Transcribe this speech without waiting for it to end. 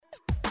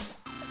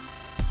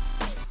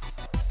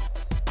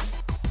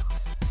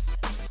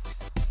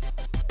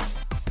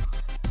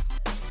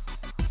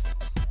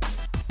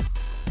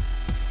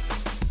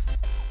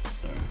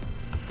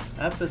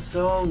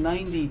Episode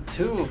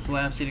 92 of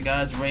Slap City,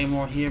 guys.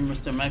 Raymore here,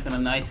 Mr. Mike, on a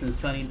nice and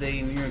sunny day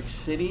in New York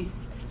City.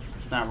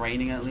 It's not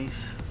raining, at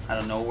least, out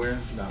of nowhere,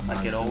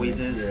 like it always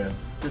is. Yeah.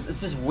 It's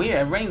just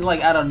weird. It rains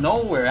like out of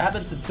nowhere. It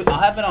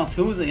happened on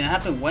Tuesday, and it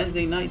happened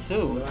Wednesday night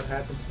too. Well, that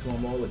happens to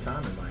them all the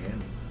time in Miami.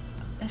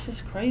 It's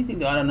just crazy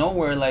though. Out of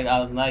nowhere, like I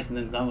was nice, and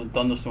then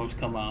thunderstorms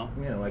come out.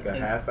 Yeah, like a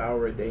half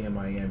hour a day in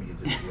Miami,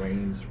 it just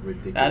rains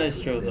ridiculously. That is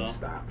true, and then though.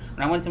 Stops.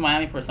 When I went to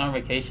Miami for summer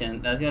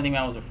vacation, that's the only thing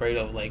I was afraid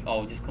of. Like,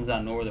 oh, it just comes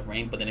out of nowhere, the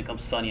rain, but then it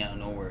comes sunny out of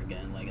nowhere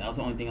again. Like, that was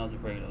the only thing I was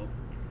afraid of.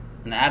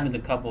 And it happened a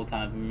couple of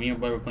times. Me and my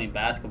brother were playing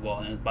basketball,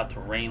 and it was about to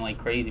rain like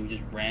crazy. We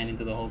just ran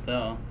into the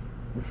hotel.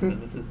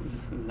 This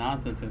is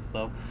nonsense and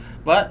stuff.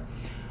 But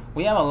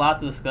we have a lot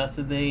to discuss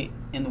today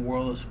in the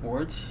world of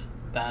sports.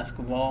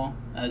 Basketball,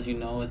 as you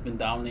know, has been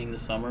dominating the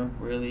summer.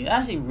 Really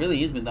has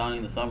been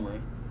dominating the summer.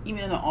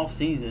 Even in the off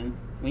season,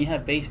 when you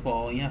have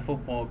baseball and you have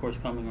football, of course,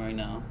 coming right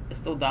now, it's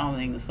still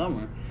dominating the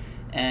summer.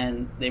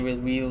 And they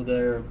revealed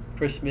their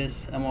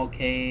Christmas,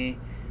 MLK,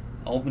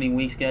 opening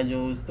week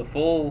schedules. The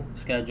full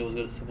schedule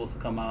is supposed to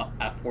come out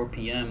at 4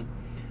 p.m.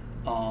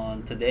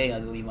 on today, I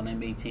believe, on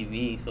NBA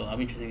TV. So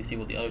I'm interested to see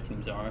what the other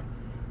teams are.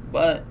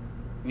 But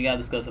we gotta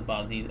discuss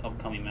about these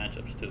upcoming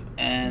matchups too,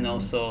 and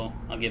also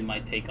I'll give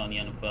my take on the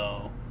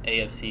NFL,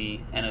 AFC,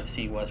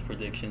 NFC West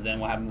predictions, and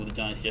what happened with the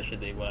Giants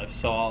yesterday, what I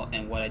saw,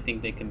 and what I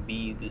think they can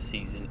be this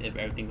season if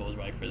everything goes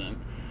right for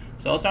them.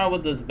 So I'll start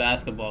with this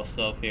basketball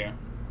stuff here.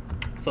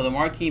 So the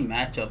marquee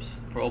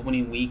matchups for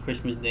opening week,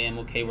 Christmas Day,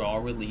 MLK were all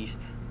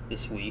released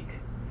this week,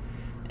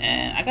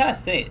 and I gotta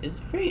say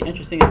it's pretty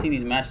interesting to see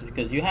these matchups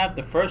because you have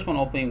the first one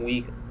opening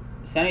week,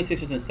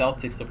 76ers and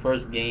Celtics, the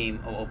first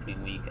game of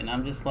opening week, and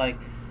I'm just like,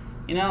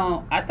 you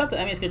know, I thought the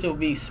NBA schedule would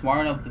be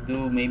smart enough to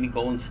do maybe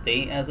Golden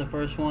State as the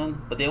first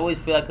one, but they always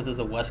feel like because it's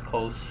a West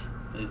Coast,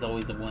 it's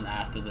always the one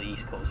after the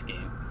East Coast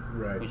game.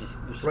 Right. Which is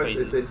Plus, crazy.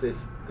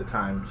 it's the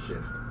time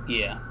shift.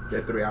 Yeah.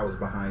 They're 3 hours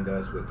behind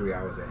us. We're 3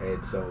 hours ahead.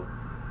 So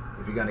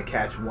if you're going to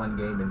catch one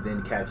game and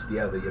then catch the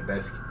other, your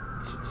best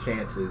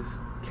chance is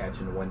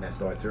catching the one that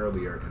starts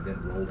earlier and then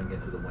rolling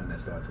into the one that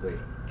starts later.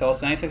 So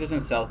 76ers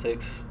and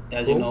Celtics.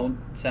 As Cool. you know,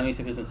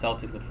 76ers and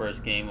Celtics, the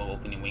first game of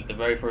opening week, the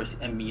very first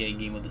NBA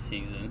game of the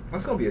season.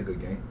 That's going to be a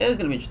good game. It is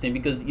going to be interesting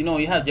because, you know,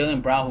 you have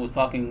Jaylen Brown who was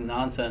talking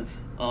nonsense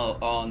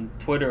on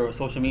Twitter or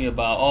social media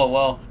about, oh,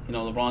 well, you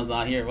know, LeBron's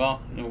not here.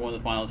 Well, you know, we're in the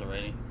finals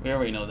already. We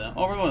already know that.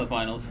 Oh, we're going to the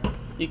finals.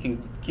 You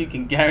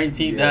can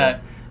guarantee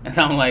that. And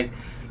I'm like,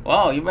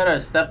 well, you better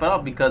step it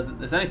up because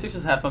the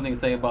 76ers have something to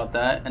say about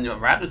that, and the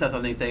Raptors have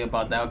something to say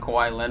about that with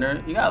Kawhi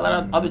Leonard. You got a lot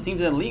of other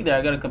teams in the league that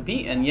are going to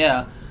compete, and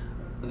yeah,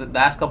 the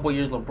last couple of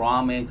years,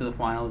 LeBron made it to the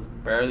finals,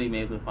 barely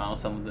made it to the finals,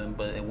 some of them,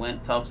 but it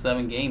went tough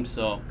 7 games,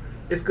 so.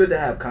 It's good to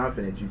have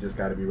confidence. You just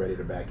got to be ready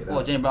to back it up.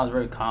 Well, Jaylen Brown's a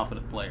very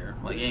confident player.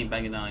 Like, he ain't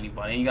banging down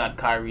anybody. And you got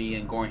Kyrie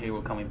and Gordon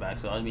Hayward coming back,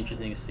 so it'll be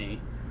interesting to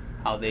see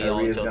how they all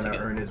Kyrie is gel going to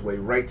together. earn his way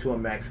right to a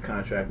max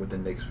contract with the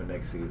Knicks for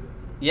next season.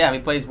 Yeah, he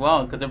plays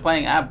well because they're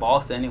playing at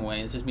Boston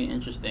anyway. It's just be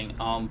interesting.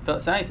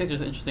 76ers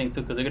is interesting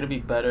too because they're going to be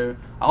better.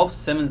 I hope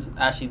Simmons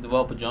actually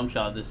develop a jump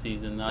shot this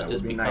season, not That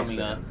just would be nice becoming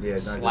for a him. Yeah,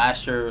 not just-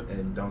 slasher,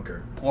 And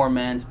dunker. poor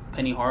man's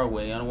Penny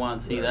Hardaway. I don't want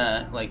to see Right.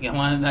 that. Like, I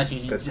want to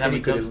actually Because have a Penny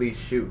could jump. at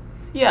least shoot.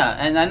 Yeah,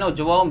 and I know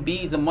Joel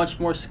Embiid is a much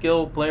more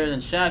skilled player than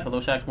Shaq,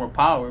 although Shaq's more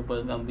power.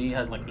 But Embiid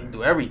has he can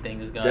do everything.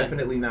 This guy.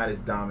 Definitely not as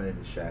dominant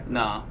as Shaq.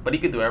 Nah, but he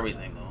could do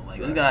everything though. Like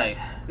Right.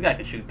 this guy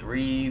can shoot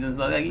threes and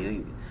stuff. Like,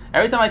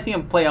 every time I see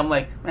him play, I'm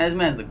like, man, this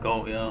man's the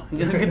GOAT, yo. He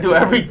just can do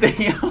everything,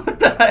 yo. What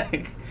the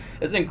heck?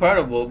 It's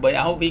incredible. But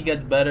I hope he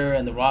gets better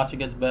and the roster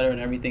gets better and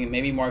everything. And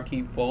maybe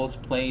Markieff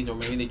Fultz plays, or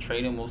maybe they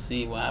trade him. We'll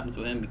see what happens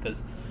with him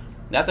because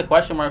that's a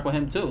question mark with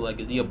him too. Like,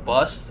 is he a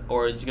bust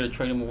or is he gonna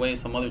trade him away to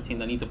some other team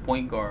that needs a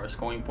point guard, a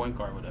scoring point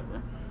guard,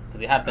 whatever? Because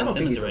they have I Ben don't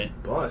think Simmons he's already.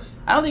 a bust.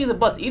 I don't think he's a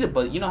bust either,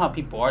 but you know how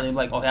people are. They're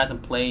like, oh, he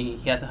hasn't played.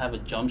 He hasn't have a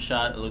jump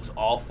shot. It looks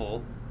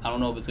awful. I don't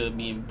know if it's going to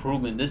be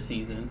improvement this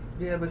season.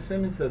 Yeah, but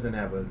Simmons doesn't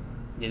have a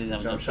He doesn't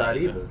have a jump shot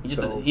either. He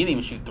just So- doesn't, he didn't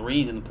even shoot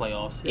threes in the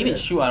playoffs. He Yeah. didn't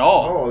shoot at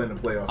all. in the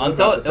playoffs.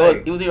 Until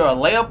it was either a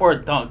layup or a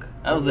dunk.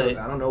 That was it.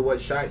 I don't know what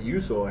shot you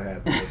saw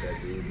happen with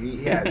that dude.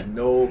 He has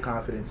no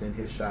confidence in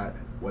his shot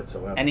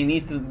whatsoever. And he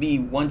needs to be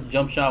one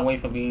jump shot away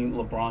from being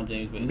LeBron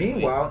James, basically.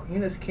 Meanwhile,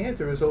 Enes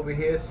Kanter is over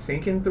here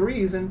sinking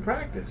threes in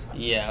practice.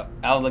 Yeah,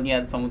 I was looking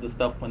at some of the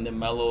stuff when they're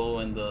mellow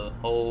and the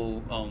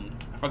whole,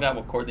 I forgot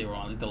what court they were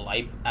on. Like the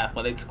Life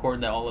Athletics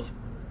court that all the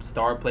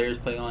star players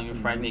play on. Your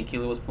Frank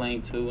Ntilikina was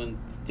playing too, and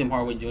Tim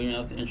Hardaway Jr. That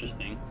was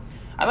interesting.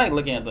 I like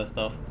looking at that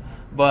stuff.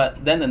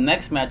 But then the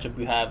next matchup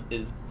we have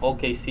is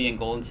OKC and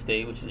Golden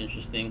State, which is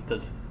interesting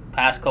because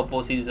past couple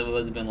of seasons it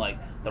has been like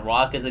the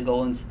Rockets at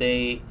Golden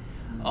State.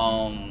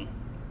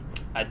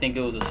 I think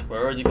it was the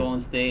Spurs at Golden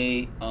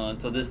State.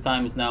 So this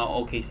time it's now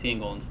OKC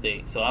and Golden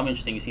State. So I'm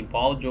interested. You see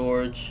Paul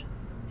George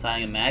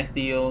signing a max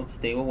deal,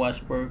 stay with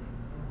Westbrook,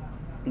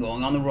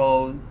 going on the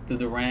road to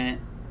Durant.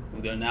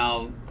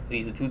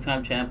 He's a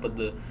 2-time champ, but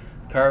the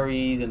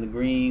Currys and the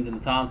Greens and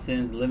the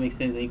Thompsons, the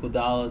Livingstons and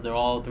Iguodala's, they're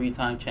all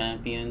 3-time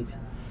champions.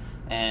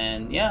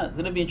 And yeah, it's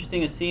gonna be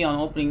interesting to see on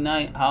opening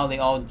night how they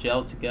all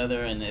gel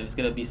together, and if it's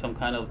gonna be some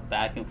kind of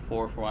back and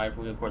forth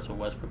rivalry, of course, with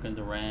Westbrook and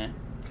Durant,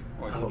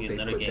 or I it's gonna hope be they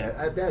another put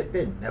game.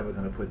 they're never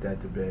gonna put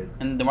that to bed.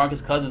 And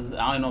DeMarcus Cousins,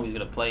 I don't know if he's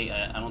gonna play.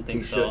 I don't think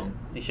He so. shouldn't.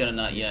 He should have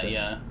not He yet. shouldn't.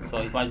 Yeah.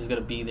 So he's probably just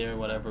gonna be there, or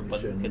whatever. He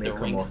But shouldn't. He get may the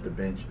come rings. off the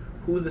bench.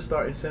 Who's the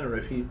starting center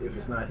if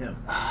it's not him?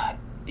 Yeah,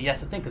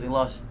 that's the thing, because he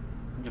lost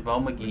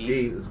JaVale McGee.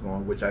 McGee is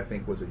gone, which I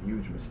think was a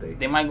huge mistake.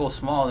 They might go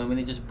small, and when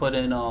they just put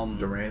in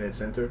Durant at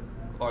center.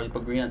 or they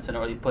put Green at center,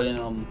 or they put in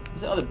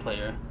who's the other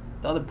player?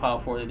 The other power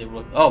forward that they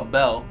were. Oh,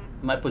 Bell.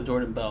 They might put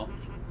Jordan Bell.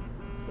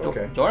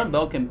 Okay. Jordan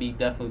Bell can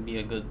definitely be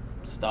a good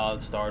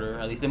solid starter.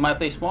 At least they might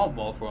play small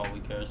ball for all we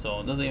care,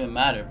 so it doesn't even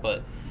matter.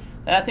 But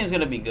that team's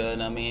gonna be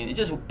good. I mean, it's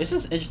just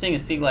interesting to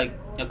see. Like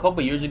a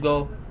couple years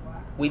ago,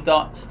 we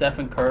thought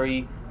Stephen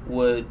Curry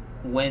would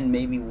win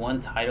maybe one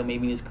title,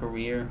 maybe in his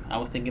career. I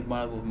was thinking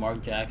about it with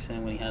Mark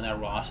Jackson when he had that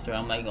roster.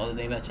 I'm like, oh,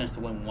 they have a chance to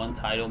win one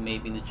title,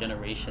 maybe in this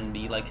generation,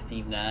 be like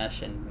Steve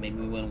Nash, and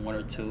maybe we win one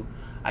or two.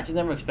 I just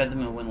never expected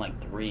him to win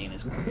like 3 in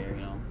his career,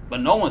 you know.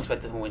 But no one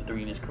expected him to win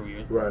 3 in his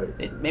career.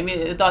 Right. Maybe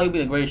they thought he'd be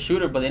the greatest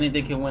shooter, but they didn't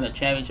think he'd win a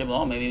championship.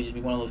 Oh, maybe he'd just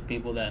be one of those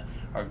people that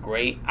are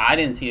great. I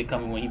didn't see it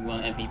coming when he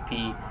won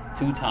MVP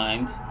 2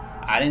 times.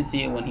 I didn't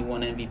see it when he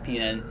won MVP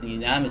and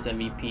unanimous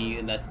MVP,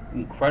 and that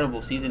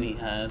incredible season he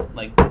had.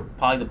 Like,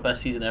 probably the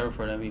best season ever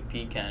for an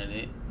MVP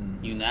candidate.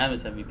 Mm-hmm.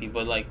 Unanimous MVP.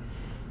 But, like,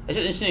 it's just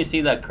interesting to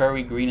see that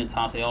Curry, Green, and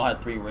Thompson, they all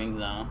had 3 rings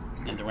now.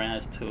 And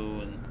Durant has 2,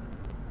 and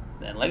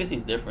that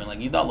legacy's different. Like,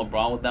 you thought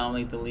LeBron would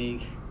dominate the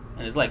league,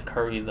 and it's like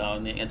Curry's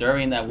dominating. And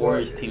during that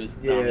Warriors team is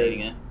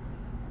dominating it.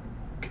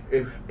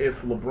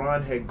 If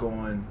LeBron had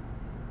gone,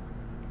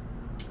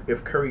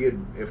 if Curry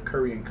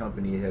and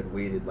company had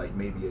waited like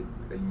maybe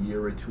a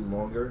year or 2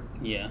 longer,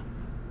 Yeah.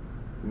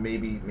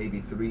 maybe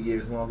 3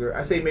 years longer.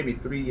 I say maybe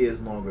 3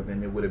 years longer,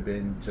 then it would have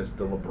been just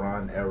the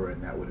LeBron era,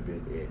 and that would have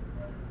been it.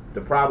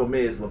 The problem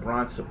is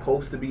LeBron's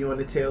supposed to be on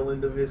the tail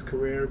end of his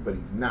career, but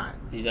he's not.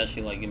 He's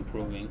actually, like,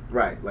 improving.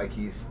 Right, like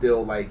he's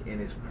still like in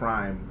his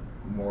prime,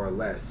 more or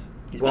less.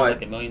 He spent like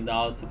 $1 million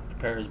to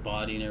prepare his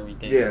body and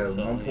everything. Yeah,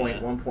 so,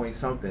 1 point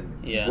something.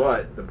 Yeah.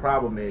 But the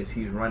problem is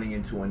he's running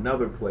into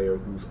another player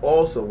who's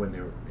also in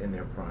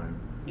their prime.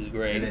 He's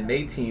great. And then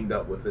they teamed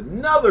up with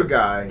another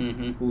guy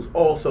Mm-hmm. who's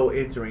also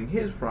entering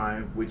his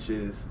prime, which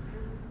is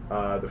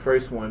the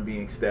first one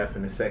being Steph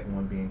and the second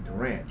one being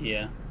Durant.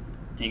 Yeah.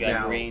 You got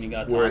Now, Green, you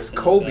got whereas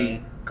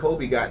Thompson.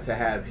 Kobe got to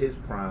have his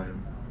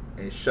prime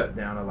and shut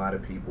down a lot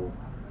of people.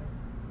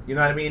 You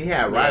know what I mean? He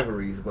had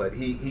rivalries, but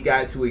he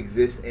got to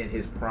exist in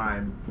his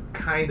prime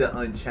kind of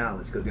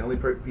unchallenged, because the only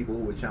people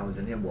who were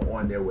challenging him were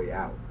on their way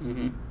out.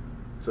 Mm-hmm.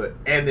 So,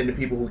 and then the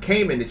people who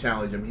came in to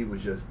challenge him, he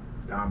was just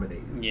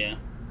dominating. Yeah.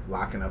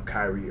 Locking up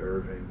Kyrie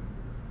Irving,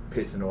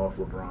 pissing off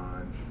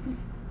LeBron,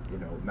 you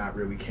know, not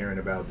really caring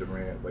about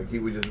Durant. Like, he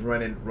was just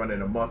running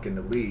amok in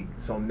the league.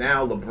 So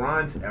now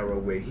LeBron's era,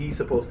 where he's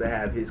supposed to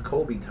have his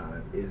Kobe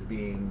time, is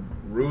being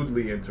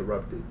rudely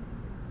interrupted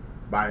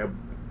by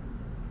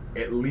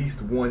at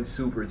least one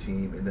super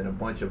team and then a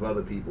bunch of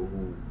other people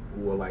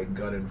who are like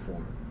gunning for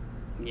him.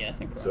 Yeah,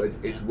 that's incredible. So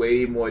it's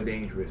way more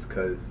dangerous,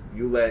 because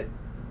you let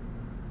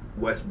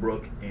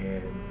Westbrook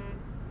and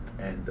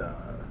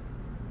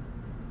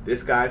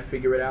this guy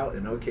figure it out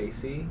in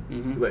OKC.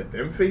 Mm-hmm. You let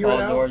them figure Paul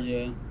it out. George,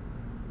 yeah.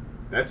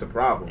 That's a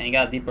problem. And you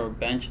got a deeper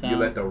bench now. You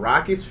let the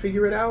Rockets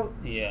figure it out.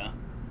 Yeah.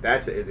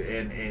 That's it.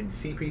 And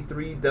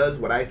CP3 does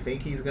what I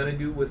think he's gonna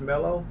do with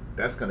Melo.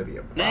 That's gonna be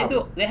a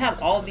problem. They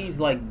have all these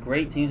like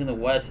great teams in the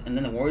West, and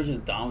then the Warriors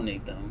just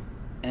dominate them.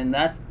 And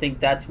I think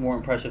that's more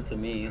impressive to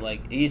me.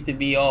 Like, it used to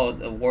be,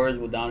 the Warriors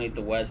will dominate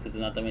the West because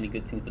there's not that many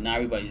good teams, but now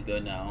everybody's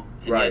good now.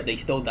 And Right. yet they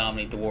still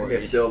dominate the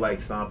Warriors. They're still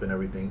like stomping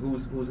everything.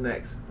 Who's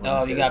next?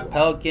 Oh, you got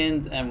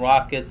Pelicans and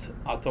Rockets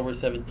October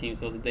 17th,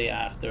 so it's the day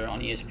after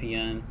on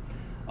ESPN.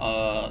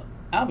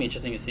 That'll be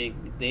interesting to see.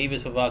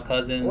 Davis without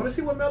Cousins. I want to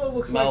see what Melo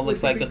looks like. Melo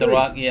looks like with the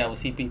Rock, yeah, with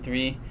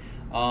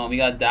CP3. We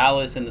got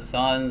Dallas and the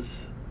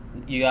Suns.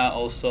 You got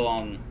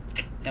also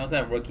what's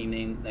that rookie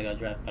name that got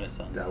drafted by the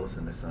Suns? Dallas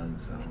and the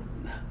Suns.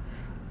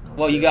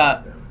 Well, you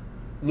got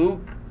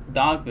Luke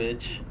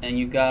Doncic and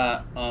you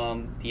got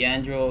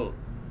DeAndre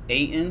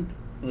Ayton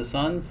for the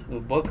Suns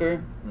with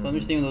Booker. So I'm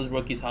just seeing those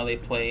rookies how they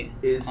play.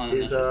 Is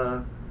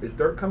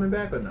Dirk coming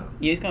back or no?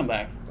 Yeah, he's coming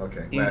back.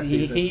 Okay. Last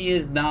season. He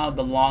is now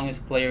the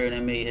longest player in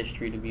NBA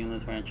history to be in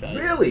this franchise.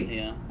 Really?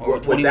 Yeah.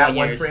 With that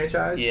one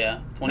franchise?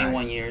 Yeah, 21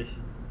 Nice. years.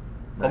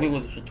 Nice. Kobe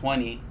was for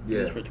 20. He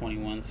was Yeah. for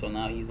 21, so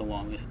now he's the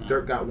longest now.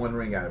 Dirk got 1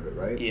 ring out of it,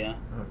 right? Yeah.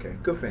 Okay.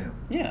 Good for him.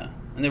 Yeah.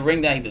 And the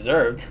ring that he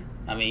deserved.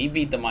 I mean, he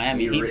beat the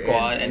Miami Heat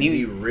squad. And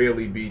he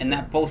really beat and them.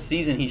 that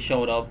postseason, he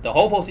showed up. The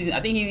whole postseason, I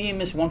think he didn't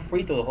miss one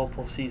free throw the whole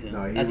postseason.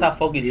 No, That's how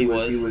focused he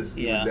was. He was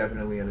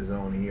definitely in his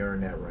zone. He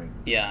earned that ring.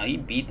 Yeah, he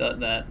beat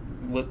that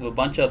with a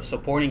bunch of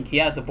supporting. He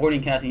had a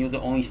supporting cast, and he was the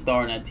only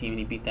star in that team, and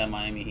he beat that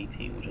Miami Heat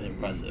team, which was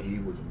impressive. He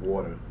was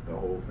water the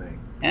whole thing.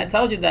 And it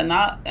tells you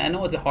that I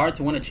know it's hard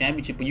to win a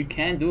championship, but you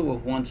can do it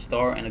with one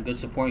star and a good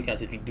supporting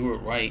cast if you do it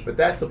right. But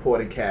that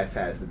supporting cast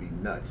has to be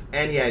nuts.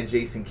 And he had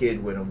Jason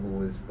Kidd with him,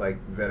 who was like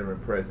veteran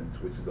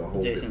presence, which is a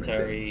whole Jason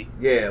different Terry. thing.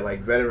 Yeah,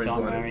 like veterans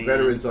John on Marion. it.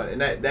 Veterans on it.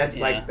 And that's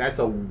Yeah. like that's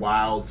a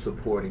wild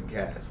supporting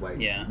cast. Like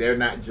Yeah. they're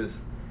not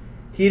just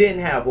he didn't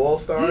have all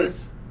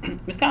stars.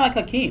 It's kind of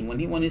like Hakeem when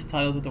he won his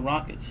titles with the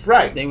Rockets.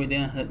 Right. They were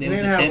there. He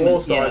didn't have all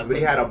stars, but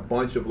he had a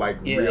bunch of like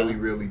Yeah.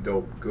 really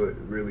dope,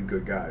 really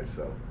good guys.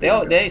 So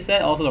They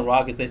said also the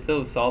Rockets, they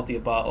still salty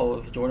about,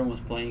 if Jordan was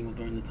playing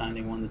during the time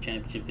they won the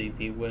championships,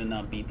 he would have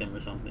not beat them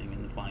or something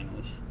in the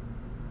finals.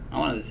 I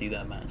wanted to see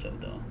that matchup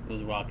though. It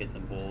was Rockets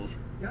and Bulls.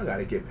 Y'all got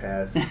to get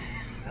past.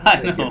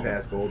 I know. Get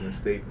past Golden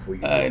State before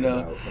you talk I know.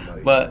 about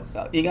somebody But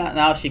else. you got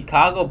now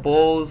Chicago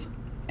Bulls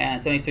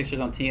and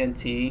 76ers on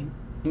TNT.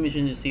 I'm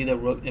interested to see the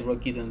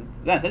rookies and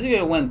that's actually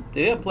gonna win.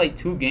 They're gonna play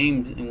 2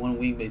 games in 1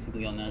 week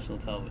basically on national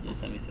television.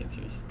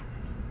 76ers.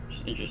 Which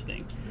is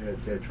interesting.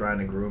 They're trying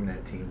to groom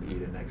that team to be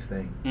the next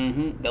thing.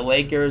 Mm-hmm. The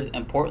Lakers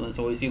and Portland.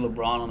 So we see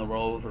LeBron on the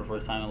road for the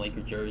first time in a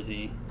Laker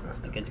jersey That's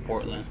gonna against be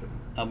Portland. interesting.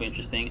 That'll be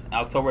interesting.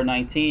 October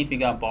 19th, you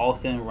got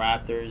Boston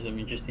Raptors. I'm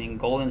interesting.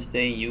 Golden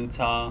State,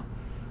 Utah.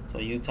 So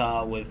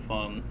Utah with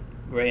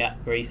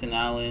Grayson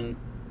Allen,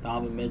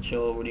 Donovan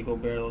Mitchell, Rudy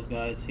Gobert, those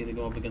guys. See they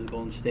go up against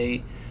Golden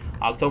State.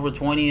 October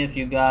 20th,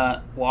 you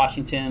got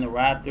Washington and the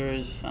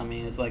Raptors. I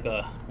mean, it's like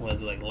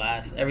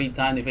every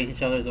time they face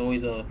each other, there's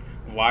always a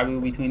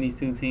rivalry between these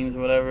two teams or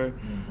whatever.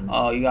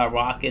 Mm-hmm. You got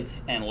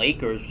Rockets and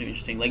Lakers, which is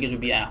interesting. Lakers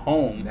would be at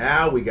home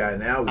Now we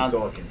on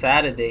talking.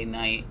 Saturday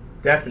night.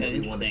 Definitely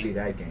Yeah, want to see interesting.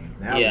 that game.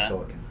 Now Yeah. we're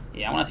talking.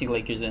 Yeah, I want to see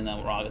Lakers and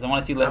Rockets. I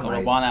want to see I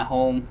might- LeBron at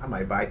home. I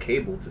might buy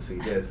cable to see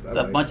this. It's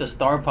a bunch of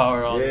star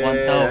power on one I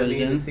need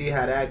television. to see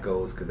how that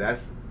goes because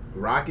that's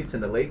Rockets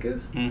and the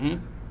Lakers.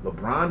 Mm-hmm.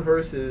 LeBron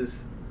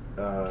versus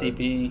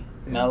CP,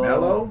 and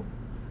Melo,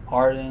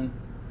 Harden.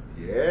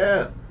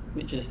 Yeah.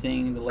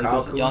 Interesting. The Kyle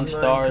Lakers, Kuzma young and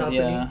stars. company.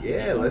 Yeah.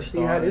 Yeah, Young let's see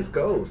how stars. this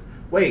goes.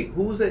 Wait,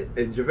 who's it?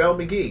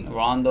 JaVale McGee.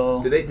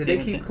 Rondo. Did they keep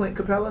Stevenson. Clint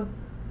Capella?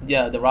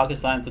 Yeah, the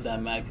Rockets signed to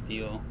that max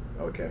deal.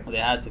 Okay. Well, they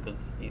had to because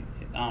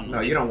I don't know.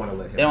 No, you don't want to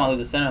let him. They don't want to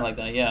lose a center like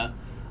that. Yeah.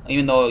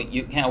 Even though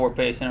you can't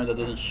overpay a center that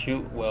doesn't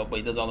shoot well, but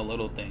he does all the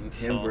little things.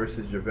 Him so.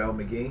 versus JaVale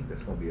McGee.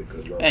 That's gonna be a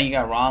good look. And you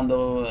got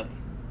Rondo.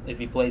 If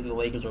he plays with the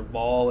Lakers or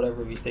Ball,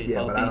 whatever, if he stays Yeah,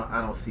 healthy. but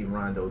I don't see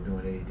Rondo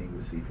doing anything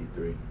with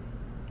CP3.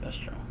 That's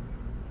true.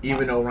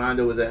 Even though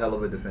Rondo is a hell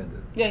of a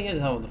defender. Yeah, he is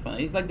a hell of a defender.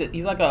 He's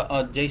like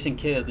a Jason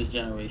Kidd of this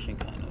generation,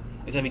 kind of.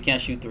 Except he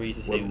can't shoot threes to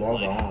With save his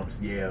longer life. arms.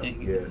 Yeah.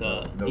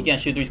 He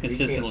can't shoot threes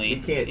consistently.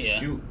 He can't Yeah.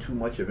 shoot too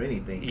much of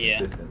anything Yeah.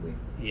 consistently.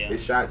 Yeah.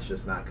 His shot's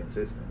just not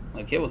consistent.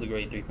 Like Kidd was a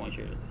great 3-point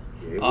shooter.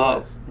 Yeah, it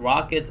was.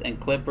 Rockets and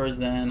Clippers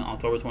then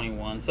October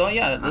 21. So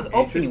yeah, this I'm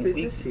opening interested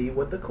week. to see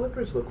what the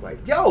Clippers look like.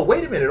 Yo,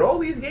 wait a minute! All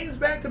these games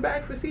back to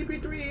back for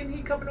CP3, and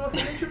he coming off an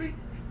injury.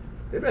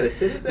 They better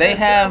sit his They ass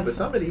have- down for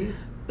some of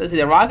these. Let's see,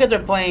 the Rockets are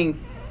playing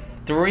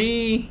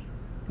 3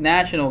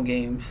 national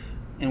games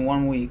in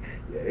 1 week.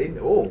 Yeah,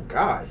 oh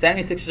God.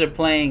 76ers are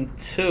playing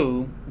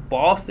 2.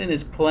 Boston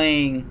is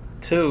playing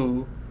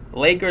 2.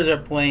 Lakers are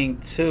playing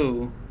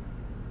 2.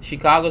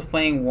 Chicago's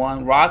playing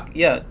 1.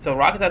 So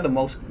Rockets have the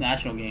most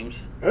national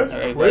games. That's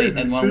Everybody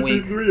crazy. in 1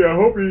 week. CP3, I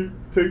hope he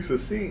takes a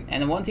seat.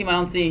 And the one team I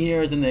don't see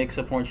here is the Knicks,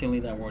 unfortunately,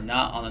 that were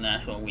not on the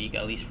national week,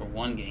 at least for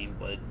 1 game.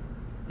 But it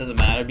doesn't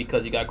matter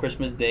because you got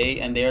Christmas Day,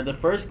 and they're the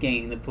first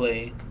game to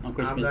play on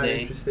Christmas I'm not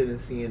Day. interested in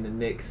seeing the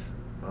Knicks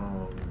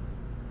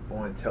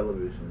on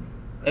television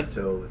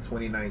until the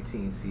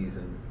 2019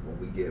 season when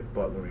we get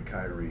Butler and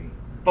Kyrie.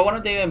 But why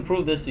don't they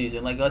improve this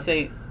season? Like, let's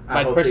say I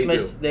by hope they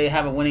Christmas do. they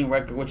have a winning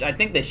record, which I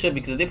think they should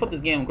because if they put this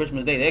game on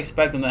Christmas Day, they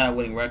expect them to have a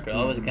winning record.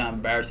 Otherwise, it's kind of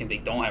embarrassing if they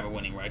don't have a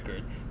winning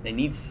record. They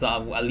need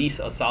at least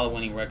a solid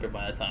winning record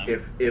by that time.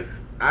 If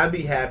I'd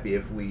be happy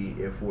if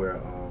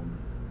we're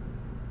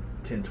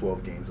 10,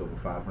 12 games over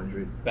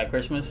 500. By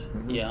Christmas,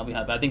 Mhm. yeah, I'll be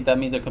happy. I think that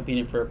means they're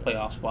competing for a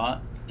playoff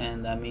spot,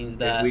 and that means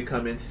that If we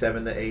come in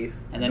 7th to 8th,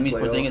 and that means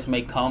Porzingis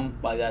may come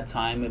by that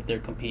time if they're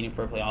competing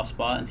for a playoff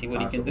spot and see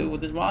what he can Possible. do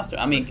with his roster.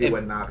 I mean, see if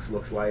what Knox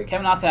looks like.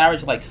 Kevin Knox can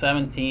average like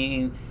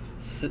 17,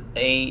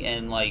 8,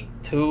 and like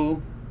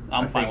 2.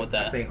 I'm fine with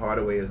that. I think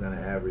Hardaway is going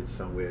to average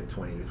somewhere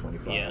 20 to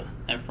 25. Yeah,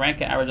 and Frank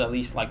can average at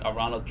least like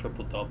around a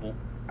triple double.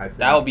 I think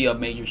That would be a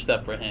major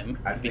step for him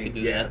I if he think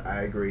could do that.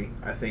 I agree.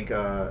 I think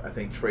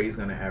Trey's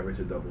going to average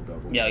a double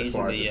double. Yeah, as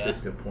far as easily. Yeah,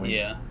 assistant points.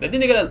 yeah. I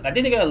think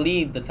they're gonna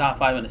lead the top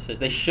 5 in assists.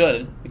 They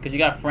should because you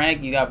got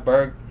Frank, you got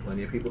Burke,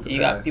 Plenty of people to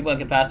you pass. got people that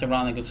can pass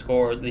around and can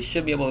score. They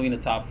should be able to be in the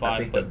top 5. I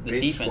think but the the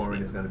bench defense,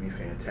 scoring is going to be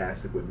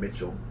fantastic with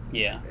Mitchell,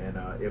 yeah. and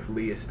if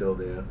Lee is still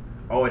there.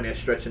 Oh, and they're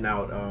stretching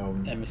out.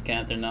 And Miss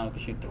Cantor now can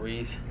shoot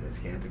threes. Miss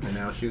Cantor can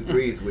now shoot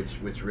threes,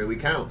 which really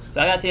counts.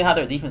 So I gotta see how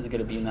their defense is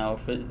gonna be now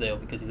with Fizdale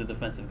because he's a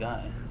defensive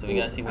guy. So we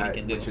gotta see what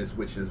he can do.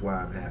 Which is why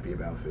I'm happy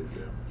about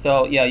Fizdale.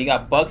 So yeah, you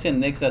got Bucks and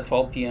Knicks at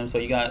 12 p.m. So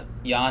you got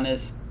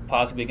Giannis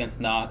possibly against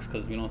Knox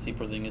because we don't see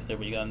Porzingis there,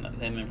 but you got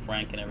him and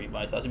Frank and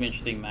everybody. So that's gonna be an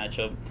interesting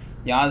matchup.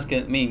 Nas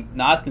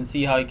can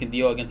see how he can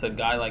deal against a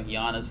guy like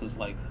Giannis, who's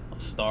like a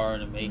star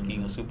in the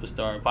making, a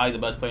superstar, probably the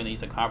best player in the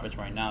Eastern Conference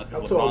right now.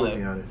 How tall is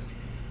Giannis?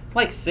 It's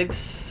like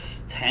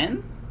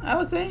 6'10", I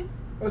would say.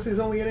 Oh, so he's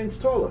only an inch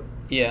taller.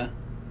 Yeah.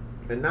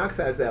 And Knox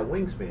has that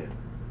wingspan.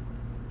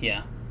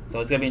 Yeah. So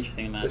it's gonna be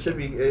interesting to match. It should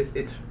be.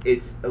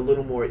 It's a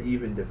little more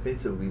even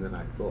defensively than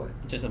I thought.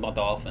 It's just about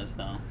the offense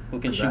now. Who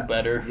can shoot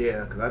better?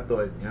 Yeah, because I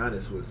thought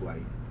Giannis was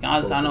like.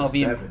 Giannis, I don't know if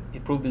he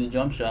improved his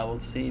jump shot.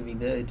 We'll see if he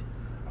did.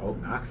 I hope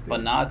Knox did.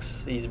 But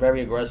Knox, he's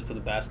very aggressive for the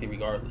basket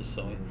regardless.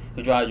 So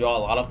he'll try to draw a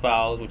lot of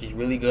fouls, which he's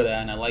really good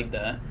at, and I like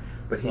that.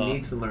 But he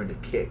needs to learn to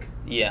kick.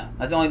 Yeah,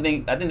 that's the only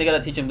thing. I think they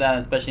gotta teach him that,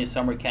 especially in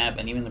summer camp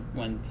and even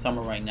when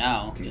summer right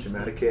now. Teach him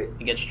how to kick.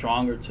 He gets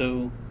stronger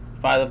too. He's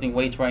probably lifting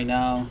weights right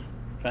now,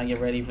 trying to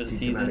get ready for the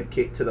season. Teach him how to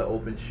kick to the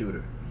open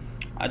shooter.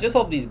 I just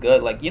hope he's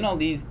good. Like, you know,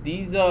 these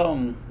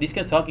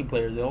Kentucky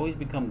players, they always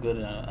become good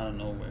out of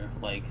nowhere.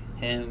 Like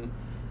him,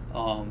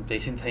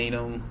 Jason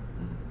Tatum,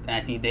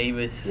 Anthony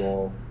Davis,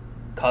 Wall,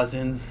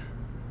 Cousins.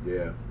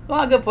 Yeah, a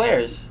lot of good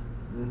players.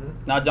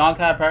 Mm-hmm. Now John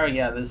Calipari,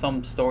 there's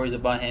some stories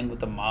about him with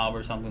the mob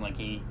or something. Like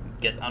I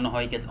don't know how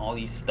he gets all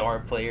these star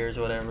players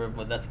or whatever,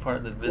 but that's part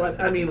of the business.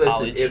 Well, I mean,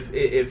 listen,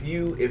 if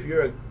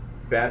you're a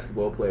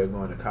basketball player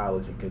going to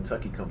college and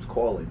Kentucky comes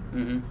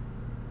calling,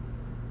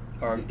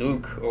 or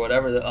Duke or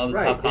whatever the other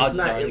top colleges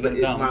are, you're gonna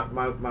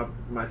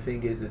come. My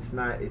thing is, it's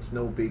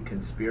no big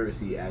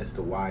conspiracy as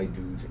to why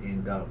dudes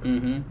end up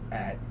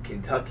at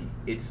Kentucky.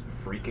 It's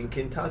freaking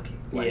Kentucky.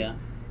 Like,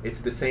 it's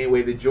the same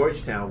way that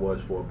Georgetown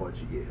was for a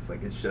bunch of years.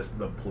 Like, it's just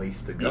the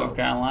place to go.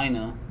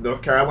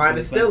 North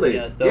Carolina still is.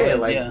 Yeah,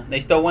 still is. They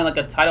still win like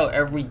a title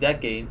every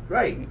decade.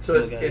 Right. So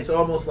it's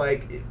almost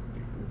like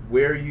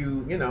where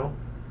you know,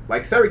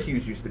 like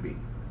Syracuse used to be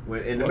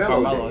in the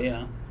Melo days.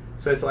 Yeah.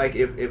 So it's like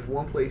if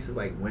one place is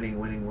like winning,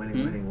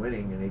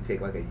 and they take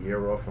like a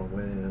year off from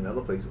winning, and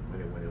another place is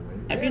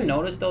winning. Have you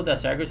noticed though that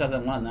Syracuse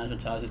hasn't won a national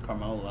title since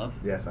Carmelo left?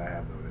 Yes, I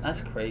have noticed.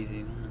 That's crazy,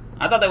 man.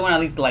 I thought they won at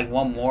least like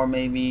one more,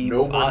 maybe.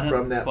 No one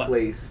from that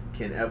place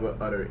can ever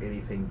utter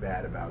anything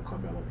bad about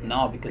Carmelo.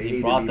 No, because he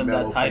brought them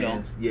that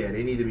title. Yeah,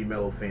 they need to be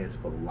Melo fans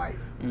for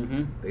life.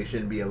 They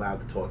shouldn't be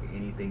allowed to talk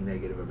anything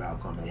negative about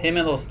Carmelo. Him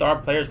and those star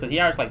players, because he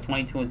averaged like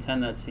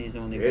 22-10 that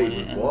season when they won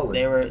it.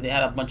 And they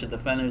had a bunch of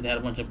defenders, they had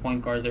a bunch of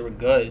point guards, they were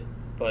good.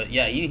 But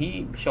yeah,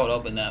 he showed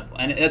up in that,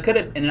 and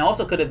it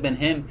also could have been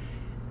him.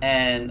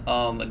 And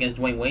against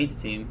Dwayne Wade's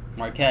team,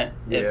 Marquette.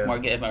 If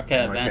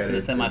Marquette advanced to the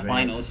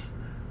semifinals.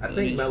 I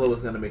think Melo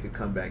is going to make a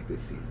comeback this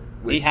season.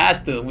 He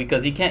has to,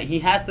 because he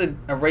has to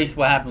erase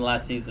what happened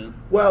last season.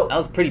 Well, that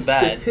was pretty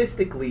bad.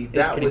 Statistically,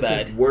 that was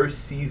his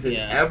worst season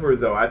ever,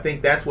 though. I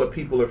think that's what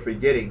people are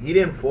forgetting. He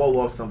didn't fall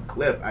off some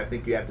cliff. I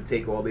think you have to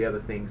take all the other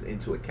things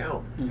into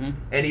account.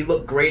 And he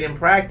looked great in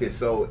practice.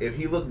 So if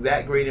he looked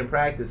that great in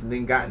practice and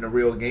then got in a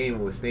real game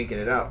and was stinking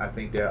it up, I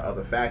think there are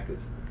other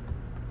factors.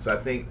 So I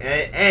think,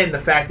 and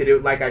the fact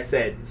that, like I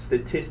said,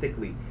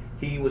 statistically,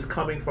 he was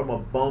coming from a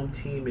bum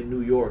team in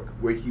New York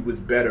where he was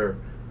better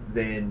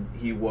than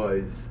he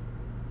was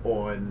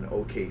on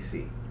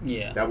OKC.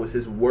 Yeah. That was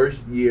his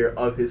worst year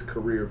of his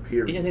career,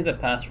 period. He just needs a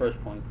pass first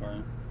point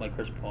guard, like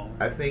Chris Paul.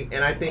 I think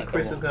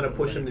Chris is going to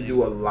push him to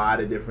do a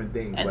lot of different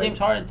things. And James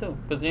Harden, too,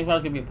 because James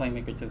Harden's going to be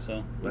a playmaker, too.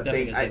 So I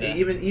think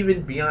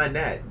even beyond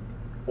that,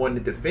 on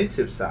the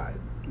defensive side,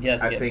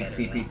 I think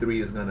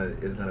CP3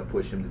 is gonna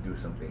push him to do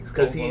some things,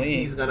 because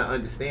he's going to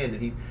understand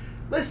that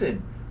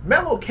listen,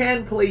 Melo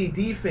can play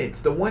defense.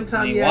 The one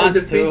time he had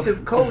a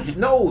defensive coach,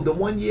 the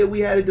one year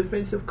we had a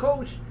defensive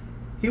coach,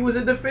 he was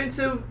a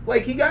defensive,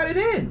 like, he got it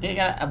in. He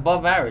got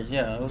above average,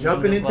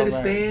 Jumping into the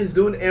stands,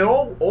 and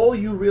all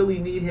you really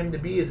need him to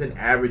be is an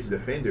average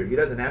defender. He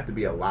doesn't have to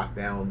be a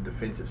lockdown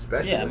defensive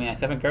specialist. Yeah, I mean,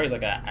 Stephen Curry's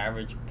like an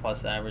average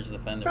plus average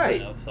defender. Right.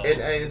 You know, so.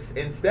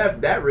 And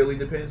Steph, that really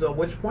depends on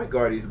which point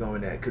guard he's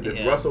going at. Because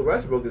if Russell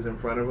Westbrook is in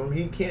front of him,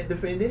 he can't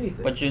defend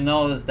anything. But you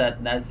notice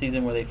that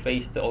season where they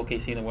faced the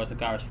OKC in the Western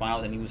Conference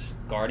Finals and he was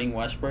guarding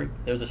Westbrook,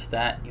 there was a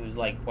stat,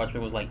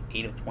 Westbrook was like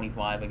 8 of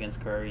 25 against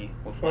Curry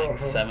with like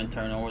 7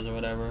 turnovers or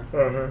whatever.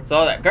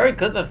 So that Curry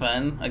could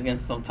defend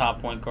against some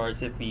top point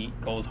guards if he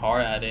goes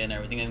hard at it and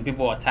everything, and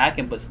people attack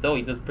him, but still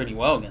he does pretty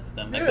well against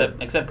them.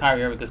 Except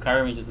Kyrie Irving, because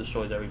Kyrie Irving just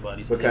destroys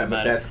everybody. So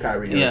but that's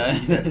Kyrie Irving. Yeah.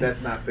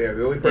 That's not fair.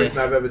 The only person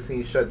I've ever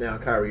seen shut down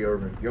Kyrie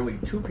Irving, the only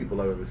 2 people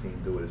I've ever seen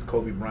do it, is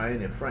Kobe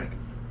Bryant and Frank.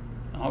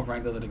 Oh,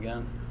 Frank does it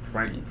again.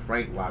 Frank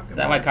locked him. Is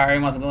that why Kyrie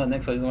wants to go to the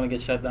Knicks, so he's going to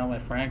get shut down by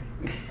Frank?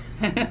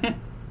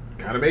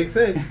 Kind of makes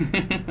sense.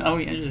 That'll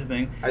be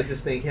interesting. I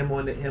just think him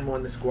on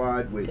the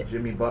squad with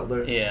Jimmy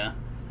Butler. Yeah.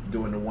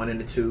 Doing the 1 and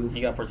the 2.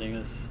 You got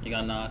Porzingis. You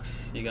got Knox.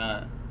 You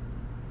got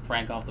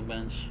Frank off the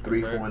bench.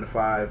 3, 4, and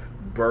 5.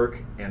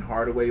 Burke and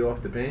Hardaway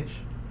off the bench.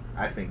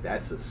 I think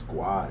that's a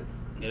squad.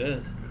 It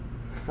is.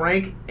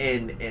 Frank,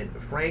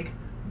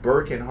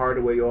 Burke, and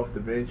Hardaway off the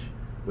bench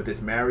with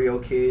this Mario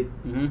kid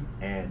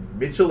and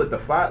Mitchell at the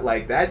 5.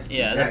 Like, that's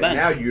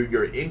now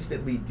you're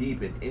instantly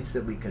deep and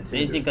instantly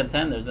contenders. Easy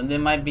contenders, and they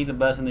might be the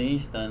best in the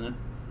East then,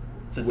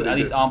 at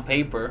least on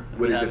paper.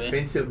 With a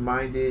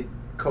defensive-minded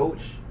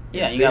coach.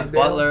 Yeah, you got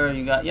Butler,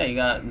 you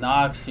got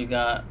Knox, you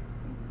got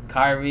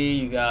Kyrie,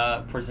 you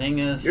got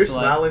Porzingis. You're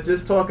smiling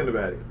just talking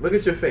about it. Look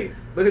at your face.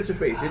 Look at your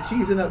face. You're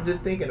cheesing up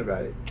just thinking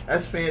about it.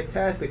 That's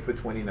fantastic for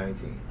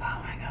 2019. Oh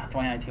my God,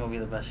 2019 will be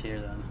the best year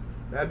then.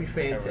 That'd be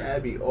fantastic.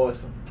 That'd be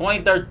awesome.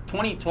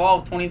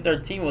 2012,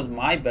 2013 was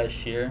my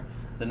best year.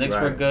 The Knicks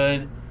were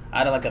good. I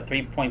had like a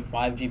 3.5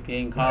 GPA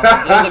in college.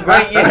 It was a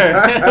great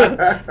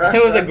year.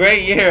 It was a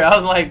great year. I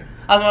was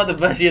one of the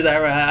best years I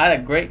ever had. I had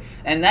a great,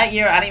 and that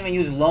year I didn't even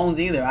use loans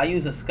either. I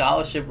used a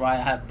scholarship where I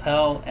had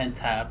Pell and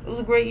TAP. It was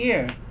a great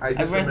year. I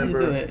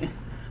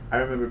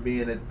remember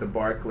being at the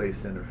Barclays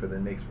Center for the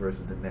Knicks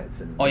versus the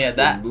Nets, and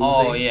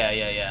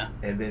yeah.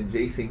 And then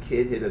Jason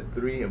Kidd hit a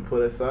 3 and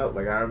put us up.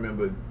 Like I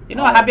remember. You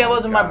know how happy I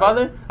was with my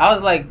brother? I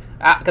was like,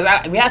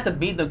 because we had to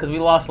beat them because we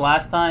lost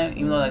last time,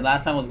 even though like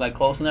last time was like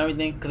close and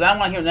everything. Because I don't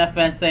want to hear Net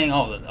fans saying,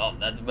 "Oh,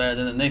 that's better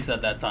than the Knicks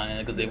at that time,"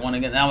 because they won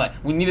again. Now like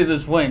we needed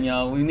this win,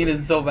 yo. We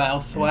needed it so bad. I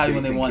was so happy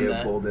when they won Jason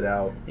that. Kidd pulled it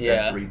out.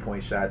 That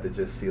 3-point shot that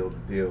just sealed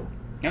the deal.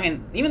 I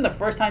mean, even the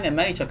first time they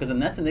met each other, because the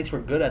Nets and Knicks were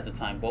good at the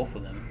time, both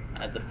of them.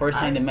 At the first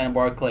time they met in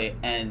Barclay,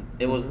 and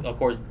it was, of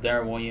course,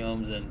 Darren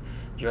Williams and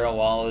Gerald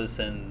Wallace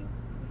and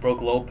Brook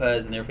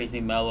Lopez, and they were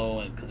facing Melo,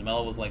 and because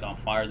Melo was like on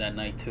fire that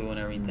night too, and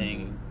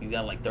everything. He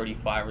got like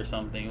 35 or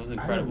something. It was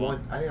incredible.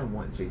 I didn't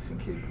want Jason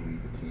Kidd to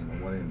leave the team.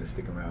 I wanted him to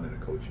stick around in a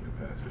coaching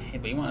capacity. Yeah,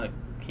 but he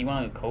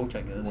wanted to coach,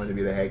 I guess. He wanted to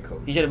be the head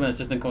coach. He should have been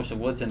assistant coach to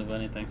Woodson, if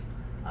anything.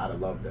 I'd have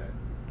loved that.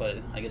 But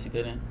I guess he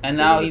didn't. And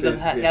now he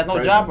has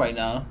no job right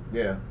now.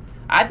 Yeah.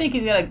 I think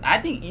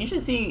you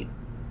should see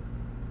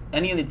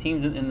any of the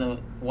teams in the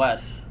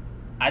West.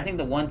 I think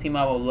the one team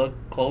I will look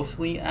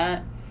closely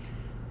at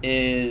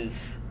is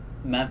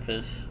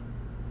Memphis.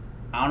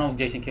 I don't know if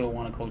Jason Kidd would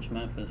want to coach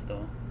Memphis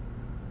though,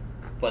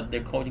 but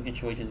their coaching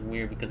situation is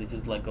weird because they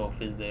just let go of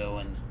Fizdale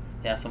and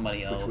they have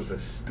somebody else. Which was a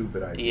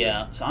stupid idea.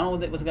 Yeah, so I don't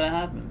know what's gonna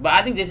happen. But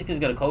I think Jason Kidd's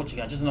gonna coach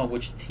again. I just don't know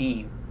which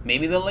team.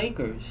 Maybe the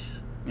Lakers.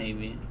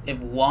 Maybe if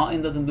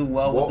Walton doesn't do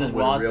well with this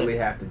roster, would really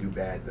have to do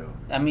bad though.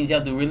 That means you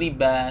have to do really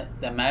bad.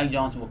 That Magic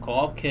Johnson will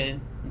call up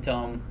Kidd and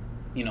tell him,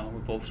 we're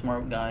both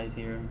smart guys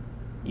here.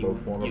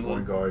 Both former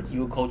point guards.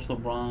 You will coach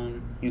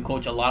LeBron. You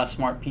coach a lot of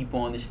smart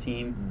people on this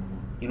team.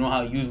 Mm-hmm. You know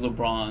how to use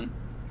LeBron.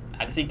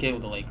 I can see Kidd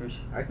with the Lakers.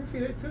 I can see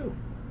that too.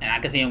 And I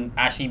can see him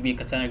actually be a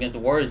contender against the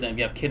Warriors then if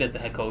you have Kidd as the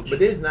head coach. But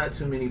there's not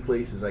too many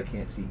places I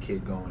can't see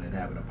Kidd going and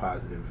having a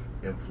positive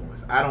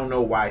influence. I don't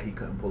know why he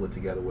couldn't pull it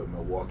together with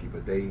Milwaukee,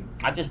 but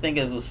I just think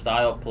it was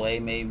style play,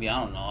 maybe. I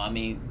don't know. I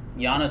mean,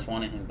 Giannis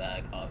wanted him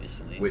back,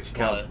 obviously. Which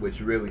counts, which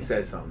really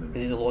says something to me.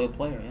 Because he's a loyal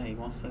player. Yeah, he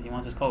wants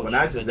his coach. Well,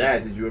 not just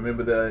that. Did you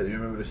remember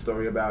the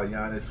story about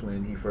Giannis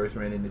when he first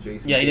ran into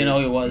Jason? Yeah, he didn't know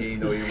who he was. He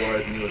didn't know who he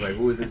was, and he was like,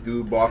 "Who is this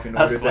dude barking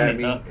orders at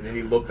me?" And then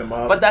he looked him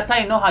up. But that's how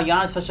you know how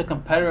Giannis is such a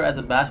competitor as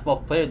a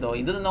basketball player, though.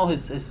 He doesn't know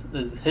his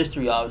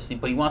history, obviously,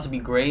 but he wants to be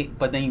great.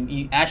 But then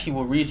he actually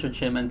will research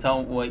him and tell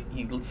him what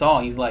he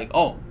saw. He's like,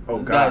 "Oh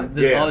God,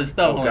 all this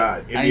stuff. Oh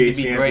God, I need to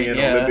be champion, great.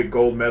 Yeah. Olympic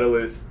gold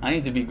medalist. I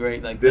need to be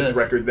great. Like this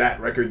record, that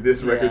record,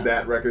 this record,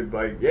 that record.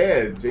 Like,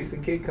 yeah,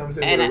 Jason Kidd comes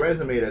in with a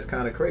resume that's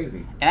kind of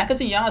crazy. And I can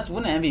see Giannis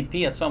winning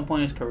MVP at some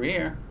point in his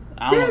career.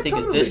 I don't think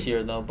it's this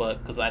year though,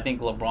 but because I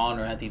think LeBron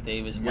or Anthony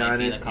Davis might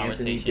be in the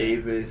conversation. Anthony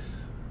Davis.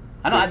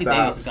 I know Anthony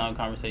Davis is in the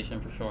conversation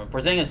for sure.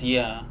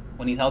 Porzingis,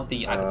 when he's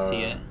healthy, I can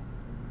see it.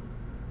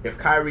 If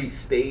Kyrie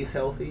stays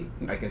healthy,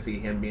 I can see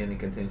him being in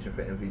contention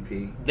for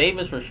MVP.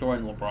 Davis for sure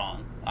and LeBron.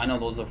 I know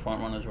those are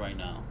front runners right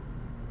now.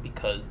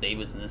 Because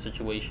Davis in this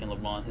situation,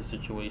 LeBron his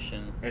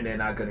situation. And they're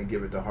not going to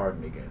give it to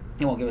Harden again.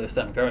 He won't give it to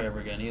Stephen Curry ever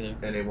again either.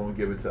 And they won't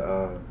give it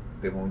to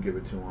Durant. They won't give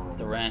it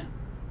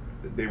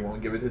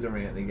to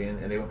Durant again,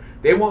 and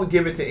they won't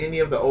give it to any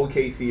of the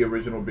OKC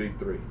original big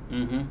three.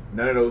 Mm-hmm.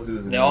 None of those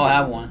dudes. They all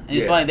have one. And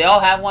it's funny. They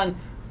all have one.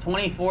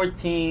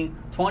 2014,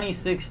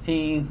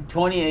 2016,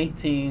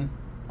 2018.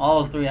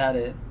 All those three had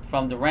it.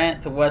 From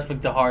Durant to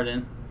Westbrook to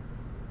Harden.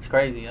 It's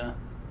crazy, huh?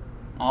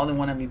 All in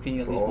one MVP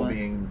at least all one.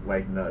 Being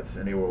like nuts,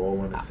 and they were all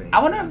on the same.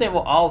 I wonder if they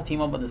will all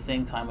team up at the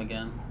same time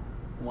again.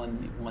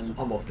 It's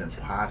almost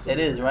impossible. It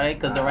is, right?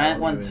 Because Durant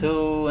won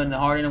 2, and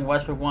Harden and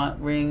Westbrook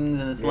won rings,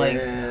 and it's like...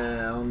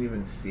 Yeah, I don't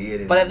even see it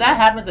anymore. But if that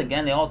happens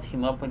again, they all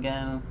team up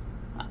again.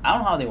 I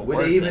don't know how they will work.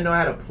 Would they even know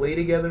how to play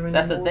together anymore?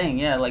 That's the thing,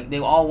 yeah. Like, they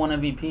all won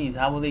MVPs.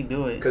 How will they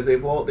do it? Because they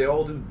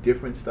all do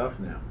different stuff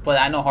now. But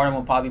I know Harden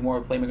will probably be more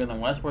of a playmaker than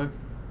Westbrook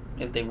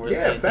if they were to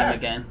stay a team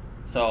again.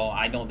 So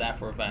I know that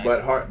for a fact.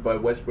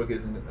 But Westbrook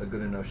isn't a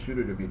good enough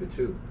shooter to be the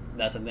two.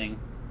 That's the thing.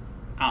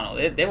 I don't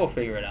know. They will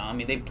figure it out. I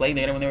mean, they played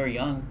together when they were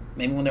young.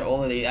 Maybe when they're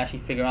older, they actually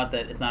figure out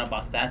that it's not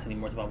about stats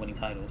anymore. It's about winning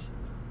titles.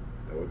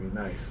 That would be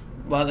nice.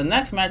 Well, the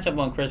next matchup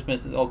on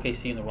Christmas is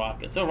OKC and the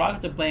Rockets. So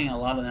Rockets are playing a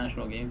lot of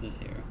national games this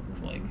year.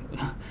 It's like,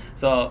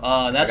 so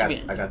that's.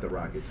 I got the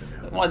Rockets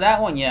in that. Well,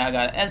 that one, yeah, I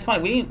got it. And it's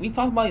funny. We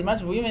talked about these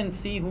matches. We didn't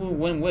see who would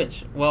win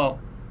which. Well,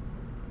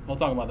 we'll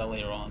talk about that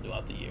later on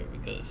throughout the year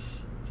because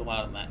it's a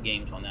lot of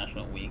games on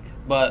National Week.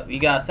 But we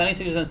got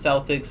 76ers and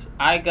Celtics.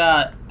 I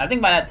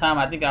think by that time,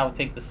 I think I would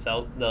take the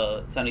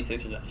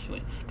 76ers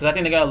actually, because I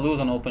think they're gonna lose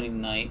on opening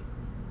night,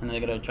 and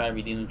they're gonna try to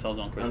redeem themselves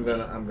on Christmas.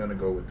 I'm gonna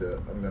go with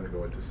the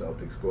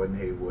Celtics. Gordon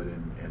Hayward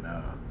and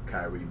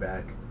Kyrie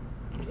back.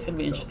 It's though, gonna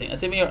be so. interesting.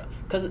 It's gonna be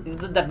because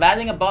the bad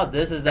thing about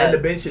this is that And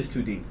the bench is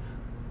too deep.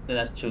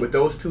 that's true. With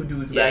those two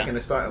dudes back Yeah. in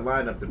the starting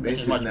lineup, the bench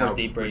is is much now more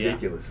deeper, yeah.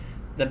 ridiculous.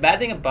 The bad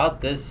thing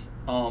about this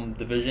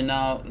division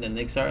now, the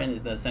Knicks are in,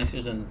 is the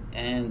Sixers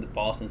and the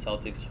Boston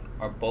Celtics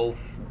are both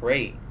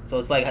great. So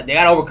it's like they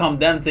got to overcome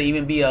them to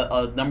even be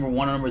a number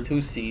 1 or number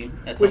 2 seed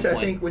at some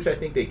point. Which I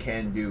think they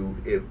can do.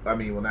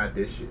 Well, not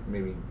this year.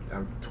 Maybe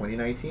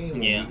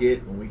 2019 Yeah.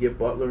 when we get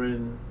Butler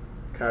and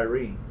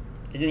Kyrie.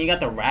 And then you got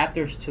the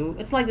Raptors too.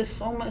 It's like there's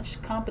so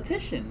much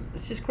competition.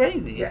 It's just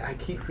crazy. Yeah, I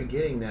keep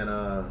forgetting that.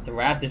 The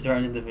Raptors are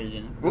in the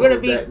division. We're gonna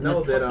be in a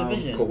tough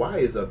division.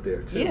 Kawhi is up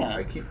there too. Yeah.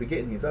 I keep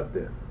forgetting he's up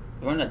there.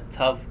 We're in a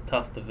tough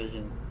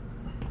division.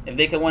 If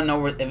they could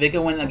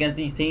win against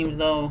these teams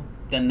though,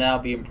 then that'll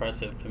be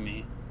impressive to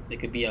me. They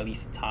could be at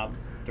least top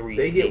 3.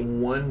 They get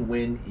one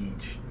win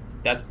each.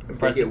 That's If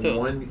impressive they get too.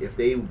 one, if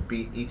they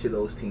beat each of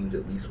those teams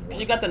at least once.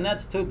 You got the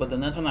Nets too, but the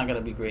Nets are not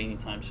gonna be great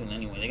anytime soon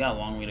anyway. They got a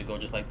long way to go,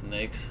 just like the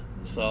Knicks.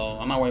 So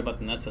I'm not worried about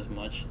the Nets as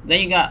much.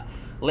 Then you got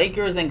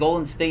Lakers and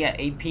Golden State at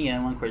 8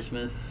 p.m. on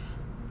Christmas,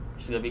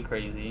 which is gonna be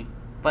crazy.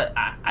 But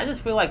I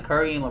just feel like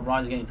Curry and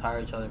LeBron is getting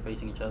tired of each other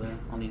facing each other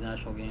on these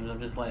national games.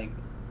 I'm just like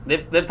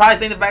they're probably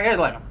saying in the back of their head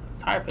like, I'm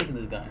tired of facing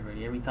this guy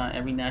already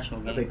every national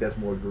game. I think that's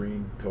more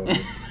Green talking.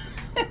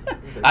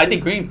 I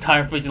think Green's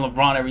tired of facing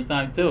LeBron every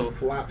time too.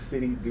 Flop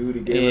City dude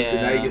again. Yeah. So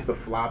now he Yeah. gets to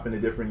flop in a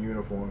different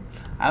uniform.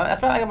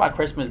 That's what I like about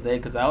Christmas Day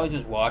because I always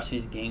just watch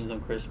these games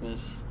on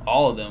Christmas,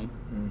 all of them,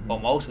 Mhm. well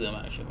most of them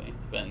actually,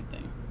 if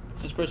anything.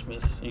 It's just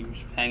Christmas. You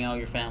just hang out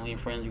with your family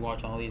and friends. You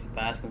watch all these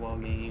basketball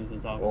games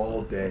and talk All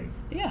about day.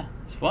 Yeah,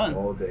 it's fun.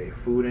 All day.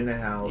 Food in the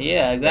house.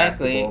 Yeah,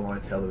 exactly. Basketball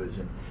on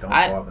television. Don't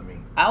bother me.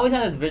 I always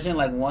had this vision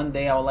like one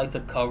day I would like to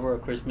cover a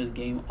Christmas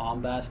game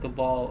on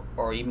basketball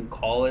or even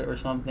call it or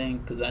something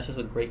because that's just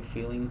a great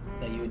feeling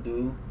that you would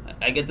do.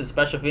 I get the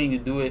special feeling to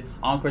do it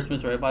on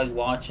Christmas where everybody's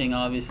watching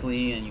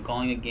obviously and you're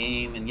calling a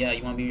game and yeah,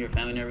 you want to be with your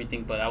family and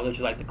everything, but I would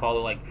just like to call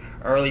it like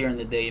earlier in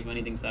the day if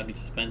anything so I could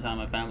just spend time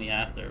with my family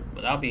after.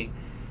 But that'll be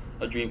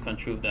a dream come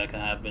true if that can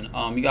happen.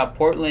 You got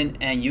Portland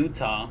and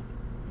Utah.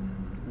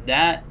 Mm-hmm.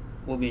 That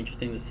will be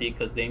interesting to see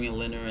because Damian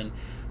Lillard and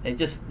they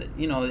just,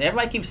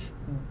 everybody keeps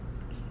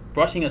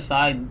brushing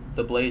aside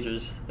the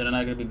Blazers. They're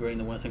not going to be great in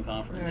the Western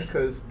Conference. Yeah,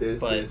 because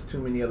there's too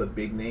many other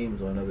big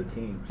names on other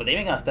teams. But they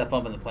ain't got to step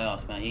up in the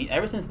playoffs, man.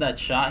 Ever since that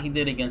shot he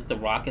did against the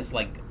Rockets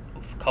like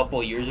a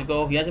couple of years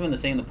ago, he hasn't been the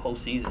same in the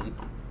postseason.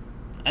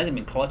 Hasn't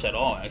been clutch at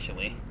all,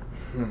 actually.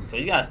 So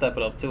he's got to step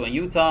it up too. And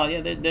Utah,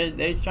 yeah,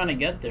 they're trying to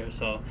get there.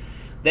 So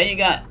then you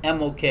got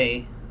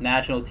MLK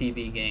national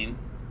TV game,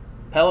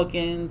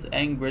 Pelicans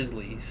and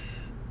Grizzlies.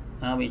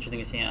 That'll be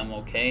interesting to see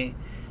MLK.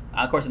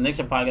 Of course, the Knicks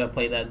are probably going to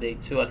play that day,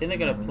 too. I think they're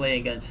going to play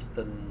against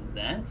the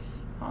Nets,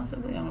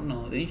 possibly. I don't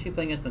know. They usually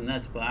play against the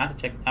Nets, but I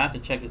have to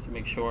check just to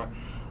make sure.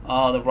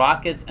 The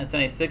Rockets and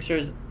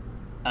 76ers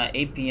at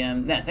 8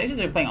 p.m. Nets. Sixers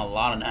are playing a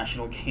lot of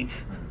national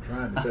games. I'm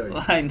trying to tell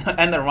you.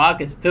 And the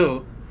Rockets,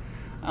 too.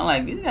 I'm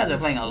like, these guys are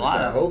playing a lot.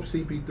 I hope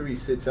CP3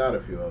 sits out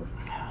a few of them.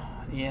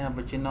 Yeah,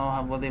 but you know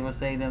what they would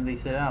say them they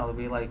sit out. It'll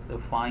be like they'll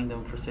fine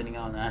them for sitting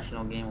out a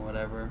national game or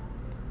whatever.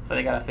 So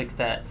they got to fix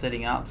that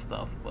sitting out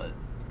stuff. But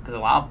because a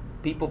lot of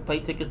people pay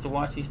tickets to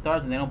watch these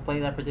stars and they don't play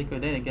that particular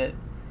day, they get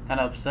kind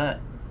of upset.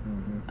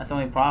 Mm-hmm. That's the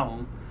only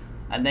problem.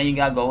 And then you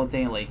got Golden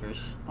State and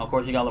Lakers. Of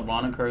course, you got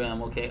LeBron and Curry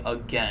and MLK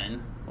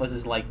again. Was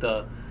this like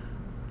the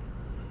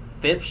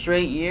 5th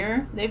straight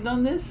year they've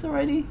done this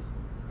already?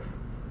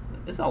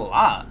 It's a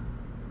lot.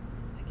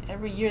 Like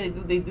every year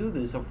they do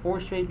this, or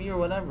 4th straight year or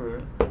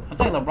whatever. I'm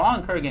saying LeBron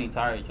and Curry getting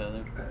tired of each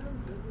other.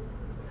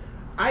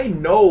 I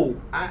know.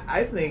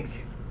 I think.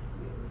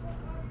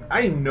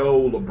 I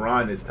know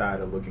LeBron is tired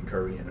of looking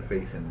Curry in the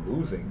face and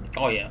losing.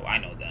 Oh yeah, I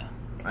know that.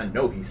 I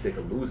know he's sick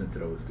of losing to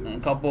those dudes. In a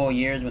couple of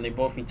years when they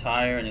both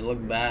retire and they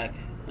look back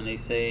and they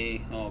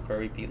say, "Oh,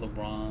 Curry beat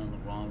LeBron.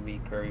 LeBron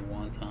beat Curry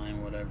one time,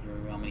 or whatever.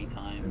 How many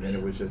times?" And then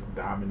it was just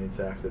dominance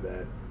after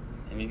that.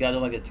 And these guys are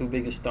like the 2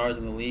 biggest stars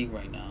in the league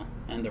right now,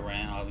 and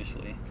Durant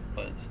obviously,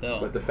 but still.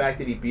 But the fact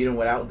that he beat him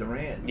without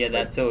Durant. Yeah,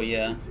 that too.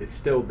 Yeah. It's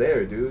still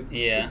there, dude.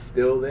 Yeah. It's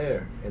still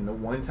there. And the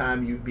one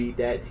time you beat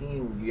that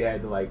team, you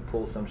had to like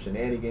pull some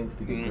shenanigans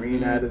to get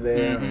Green out of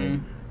there.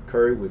 And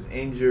Curry was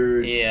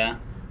injured. Yeah.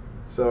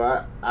 So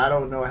I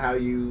don't know how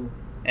you.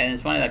 And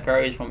it's funny that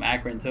Curry's from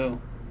Akron too.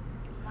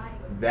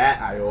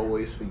 That I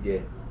always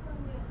forget.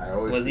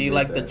 Was he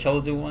like the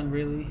chosen one,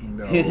 really?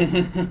 No. No,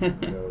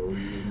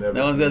 he was never.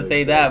 No one's gonna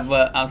say that,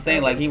 but I'm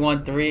saying like he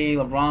won 3,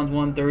 LeBron's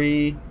won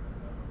 3.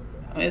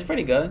 I mean, it's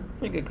pretty good.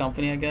 Pretty good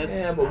company, I guess.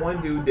 Yeah, but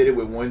one dude did it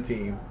with one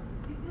team.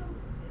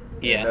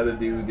 Yeah. Another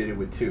dude did it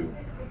with 2.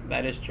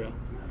 That is true.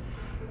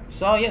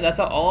 So, yeah, that's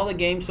all the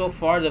games so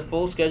far. The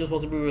full schedule is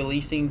supposed to be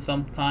releasing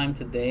sometime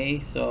today.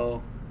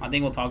 So, I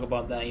think we'll talk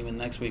about that even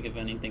next week, if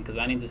anything, because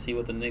I need to see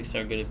what the Knicks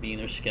are going to be in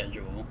their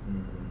schedule,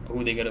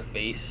 who they're going to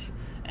face,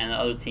 and the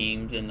other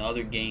teams and the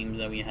other games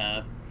that we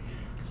have.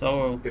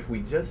 So if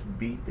we just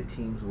beat the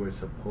teams we're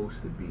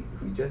supposed to beat,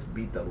 if we just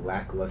beat the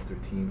lackluster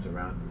teams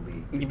around the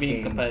league, you the be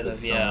Kings, competitive,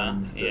 the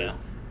Suns, yeah.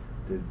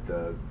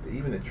 the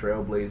even the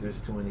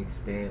Trailblazers to an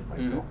extent,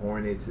 like the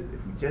Hornets.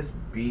 If we just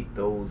beat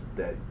those,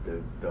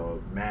 the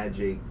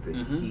Magic, the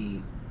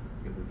Heat,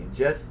 if we can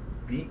just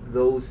beat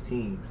those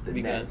teams, the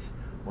Nets,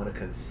 on a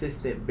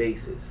consistent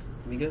basis,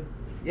 be good.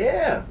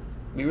 Yeah,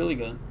 be really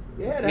good.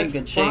 Yeah, that's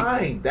good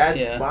fine. Shape.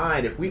 That's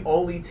fine. If we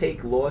only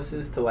take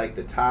losses to like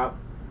the top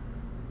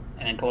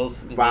and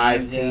close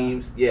 5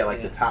 teams,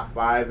 the top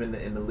 5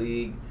 in the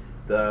league.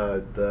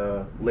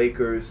 The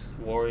Lakers,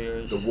 the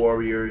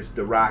Warriors,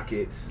 the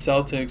Rockets,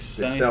 Celtics,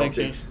 the 76ers.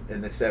 Celtics,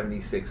 and the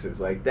 76ers,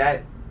 like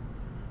that.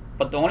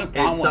 But the only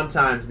problem, and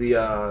sometimes the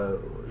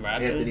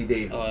Anthony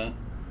Davis.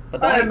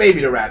 But maybe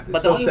the Raptors.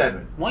 But so the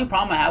 7. only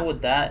problem I have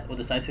with that, with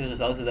the 76ers and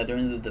Celtics, is that they're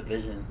in the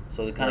division,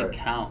 so they kind of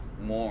count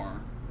more,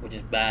 which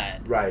is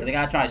bad. Right. So they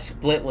gotta try to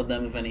split with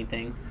them, if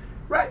anything.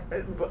 Right.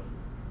 But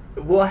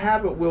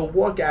we'll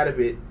walk out of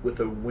it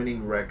with a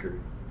winning record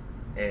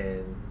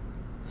and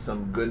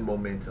some good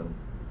momentum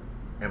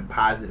and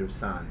positive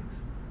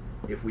signs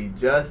if we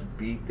just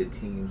beat the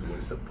teams we're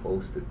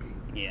supposed to beat.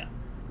 Yeah,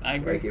 I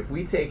agree. Like if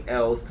we take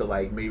L's to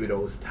like maybe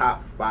those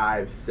top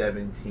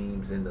 5-7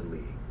 teams in the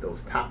league,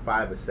 those top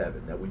 5 or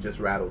 7 that we just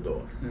rattled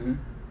off,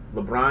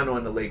 LeBron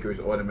on the Lakers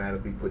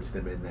automatically puts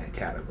them in that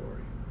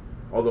category.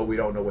 Although we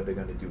don't know what they're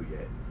going to do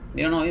yet.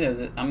 We don't know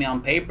either. I mean,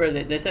 on paper,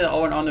 they said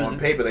over and under. On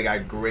paper, they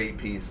got great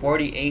pieces.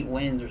 48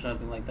 wins or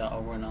something like that,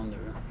 over and under.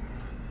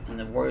 And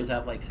the Warriors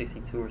have like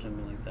 62 or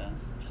something like that,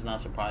 which is not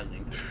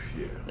surprising.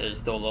 Yeah. They're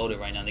still loaded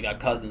right now. They got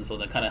Cousins, so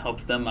that kind of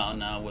helps them out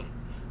now with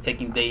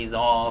taking days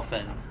off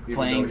and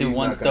playing through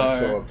one star.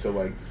 He's not going to show up till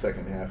like the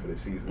second half of the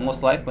season.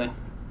 Most likely.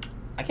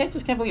 I can't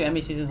believe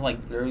NBA season's like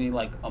literally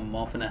like a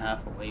month and a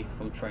half away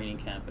from training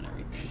camp and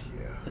everything.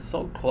 Yeah. It's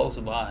so close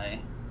by.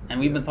 And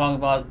we've been talking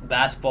about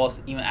basketball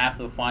even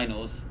after the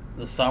finals,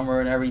 the summer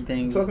and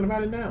everything. We're talking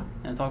about it now.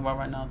 And talking about it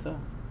right now too.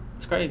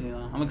 It's crazy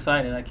though. I'm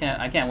excited. I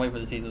can't wait for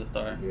the season to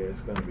start. Yeah,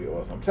 it's gonna be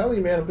awesome. I'm telling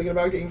you, man. I'm thinking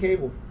about getting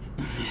cable.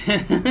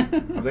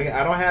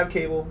 I don't have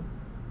cable.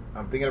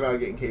 I'm thinking about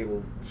getting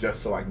cable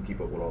just so I can keep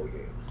up with all the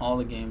games. All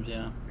the games,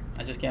 yeah.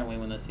 I just can't wait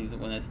when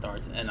it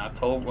starts in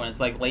October. When it's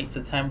like late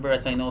September,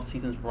 that's when I know the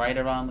season's right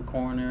around the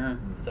corner.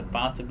 It's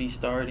about to be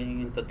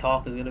starting. The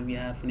talk is gonna be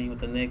happening with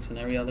the Knicks and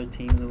every other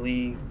team in the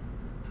league.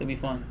 It's gonna be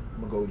fun.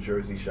 I'm gonna go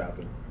jersey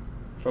shopping.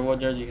 For what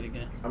jersey you gonna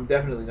get? I'm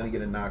definitely gonna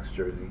get a Knox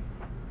jersey.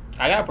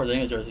 I got a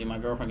Porzingis jersey. My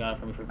girlfriend got it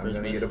for me for Christmas.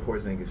 I'm gonna get a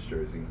Porzingis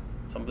jersey.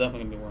 So I'm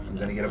definitely gonna be wearing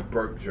that. I'm gonna get a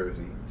Burke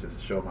jersey just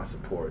to show my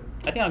support.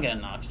 I think I'll get a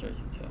Knox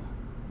jersey too.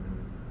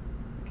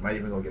 Might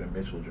even go get a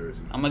Mitchell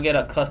jersey. I'm gonna get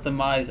a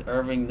customized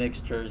Irving Knicks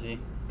jersey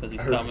because he's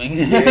coming.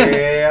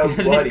 Yeah,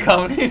 buddy. He's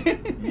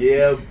coming.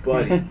 Yeah,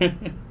 buddy.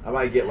 I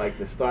might get like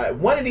the start.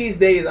 One of these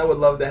days, I would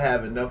love to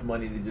have enough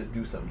money to just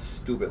do something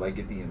stupid, like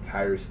get the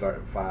entire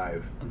starting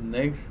 5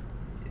 Knicks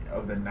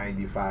of the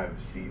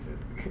 '95 season,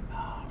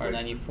 or like,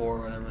 '94 or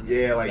whatever.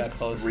 Yeah, like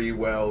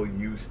Sprewell,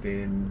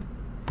 Houston,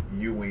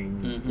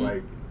 Ewing,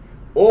 like.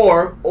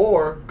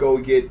 Or go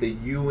get the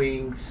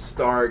Ewing,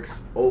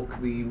 Starks,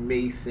 Oakley,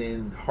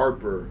 Mason,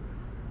 Harper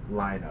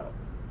lineup.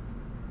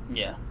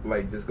 Yeah.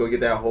 Like, just go get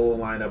that whole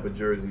lineup of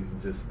jerseys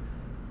and just...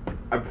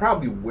 I'd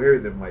probably wear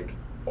them, like,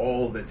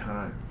 all the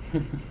time.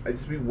 I'd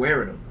just be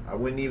wearing them. I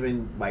wouldn't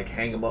even, like,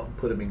 hang them up and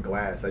put them in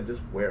glass. I'd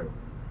just wear them.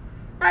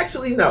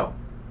 Actually, no.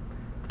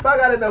 If I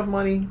got enough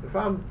money, if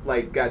I'm,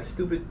 like, got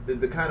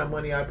the kind of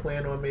money I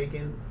plan on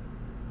making,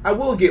 I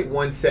will get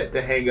one set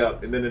to hang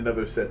up and then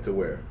another set to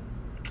wear.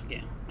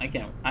 Yeah, I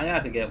can't. I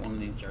have to get one of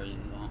these jerseys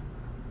though.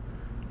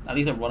 At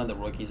least one of the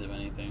rookies, if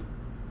anything.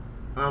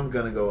 I'm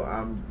gonna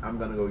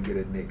go get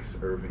a Knicks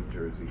Irving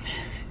jersey.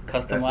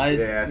 Customized.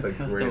 That's a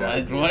great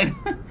idea.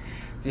 One.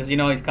 Because you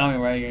know he's coming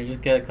right here.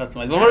 Just get it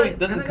customized. Well, it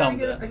doesn't come.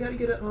 I gotta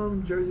get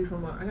a jersey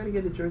I gotta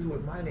get a jersey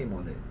with my name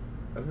on it.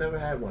 I've never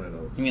had one of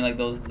those. You mean like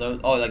those?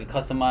 Oh, like a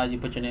customized. You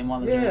put your name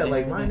on the. Yeah,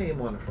 like my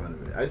name on the front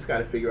of it. I just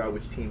gotta figure out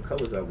which team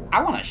colors I want.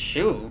 I want a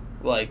shoe,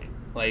 like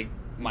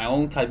my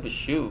own type of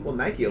shoe. Well,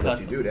 Nike will let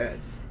you do that.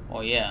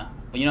 Oh yeah,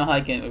 but you know how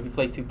if you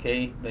play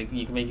 2K, like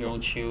you can make your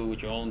own shoe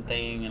with your own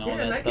thing and all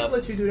that Nike stuff. Nike will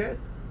let you do that.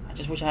 I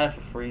just wish I had it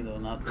for free though,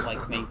 not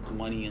like make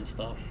money and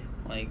stuff.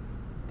 Like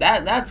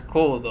that's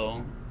cool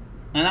though,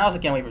 and I also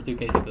can't wait for 2K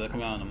because they're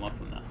coming out in a month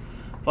from now.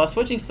 But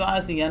switching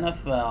sides to the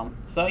NFL,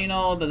 so you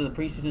know the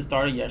preseason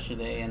started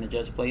yesterday and the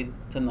Jets played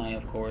tonight,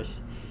 of course,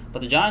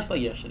 but the Giants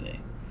played yesterday.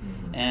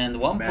 And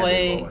one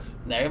play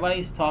that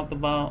everybody's talked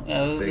about,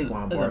 it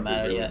doesn't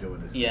matter yet.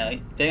 Yeah,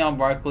 Saquon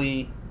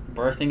Barkley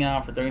bursting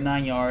out for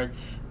 39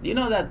 yards. Do you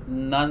know that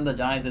none of the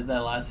Giants did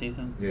that last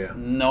season? Yeah.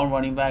 No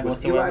running back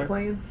whatsoever. Was Eli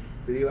playing?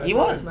 Did Eli play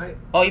last night?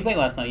 Oh, he played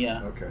last night,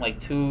 yeah. Okay. Like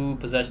 2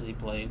 possessions he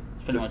played.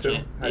 That's pretty much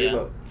it. How do you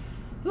look?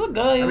 He looked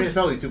good. I mean, it's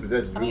only 2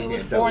 possessions. I mean, it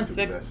was 4 and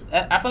 6.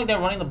 I feel like they're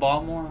running the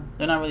ball more.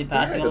 They're not really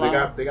passing a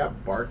lot. They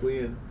got Barkley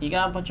and you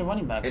got a bunch of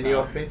running backs. And the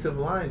offensive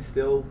line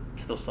still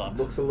sucks.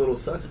 Looks a little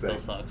suspect.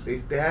 It still sucks.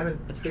 They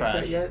haven't fixed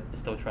that yet.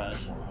 It's still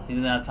trash. Wow. He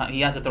doesn't have time.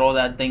 He has to throw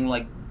that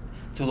thing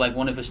to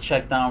one of his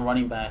check down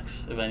running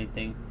backs, if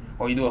anything,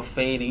 or you do a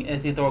fade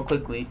and he throw it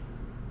quickly.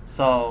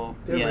 So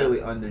They're yeah. really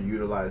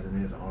underutilizing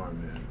his arm,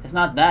 man. It's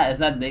not that. It's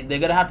that they're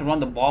gonna have to run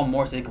the ball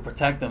more so they can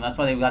protect them. That's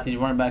why they got these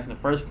running backs in the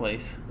first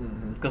place.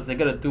 Mm-hmm. Because they're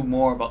gonna do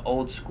more about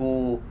old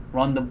school,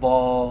 run the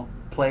ball,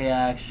 play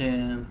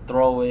action,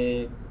 throw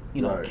it,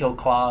 Right. kill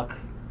clock,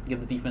 give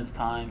the defense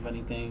time if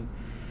anything.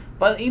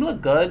 But he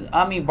looked good.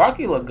 I mean,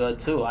 Barkley looked good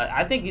too.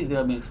 I think he's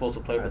gonna be an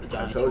explosive player for the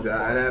Giants. I told you,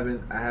 going I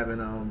forward.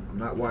 haven't. I'm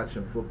not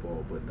watching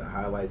football, but the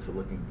highlights are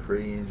looking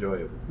pretty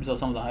enjoyable. You saw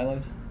some of the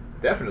highlights.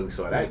 Definitely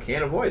saw that.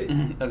 Can't avoid it.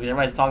 Okay,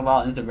 everybody's talking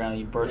about it on Instagram.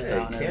 You burst Yeah,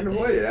 out. And can't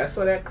everything. avoid it. I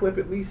saw that clip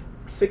at least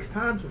 6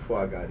 times before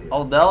I got here.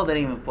 Odell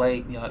didn't even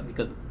play,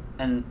 because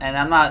and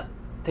I'm not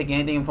taking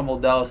anything from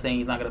Odell saying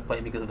he's not going to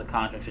play because of the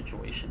contract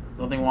situation.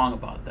 There's nothing wrong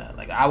about that.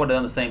 Like, I would have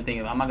done the same thing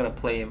if I'm not going to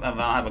play if I don't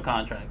have a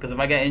contract. Because if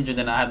I get injured,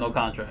 then I have no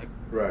contract.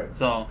 Right.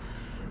 So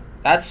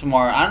that's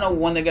smart. I don't know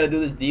when they're going to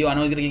do this deal. I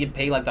know he's going to get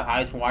paid like the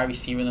highest wide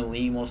receiver in the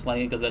league, most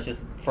likely, because that's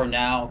just for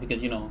now.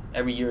 Because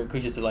every year it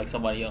increases to like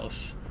somebody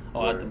else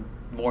or Right. at the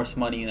most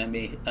money in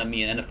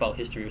NFL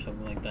history or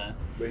something like that.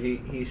 But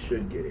he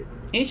should get it.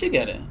 He should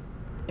get it.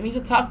 I mean, he's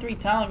a top 3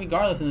 talent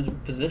regardless in his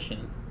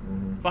position.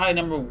 Mm-hmm. Probably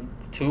number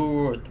 2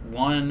 or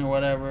 1 or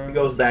whatever. He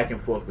goes back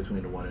and forth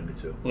between the 1 and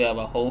the 2. We have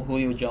a whole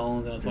Julio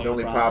Jones and His Antonio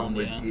only Brown, problem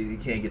with yeah. he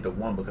can't get the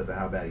 1 because of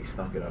how bad he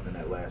stunk it up in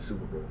that last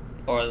Super Bowl.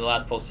 Or the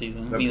last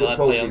postseason. The I mean, the last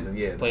postseason,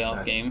 yeah, playoff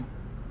not- game.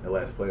 The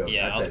last playoff.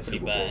 Yeah, that's that was pretty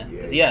Super Bowl. bad.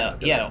 Yeah, 'Cause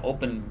stunk he it had up. an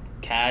open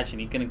catch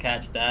and he couldn't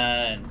catch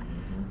that. And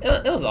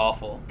Mhm. it was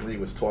awful. And he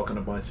was talking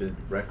a bunch of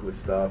reckless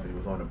stuff. He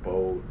was on a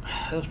boat.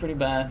 It was pretty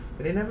bad.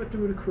 And they never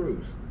threw the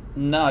cruise.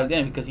 No, he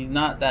didn't because he's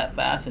not that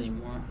fast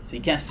anymore. So he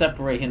can't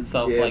separate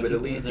himself Yeah, like but at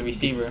he least was a he could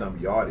get you receiver. some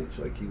yardage.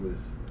 Like he was.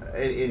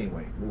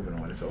 Anyway, moving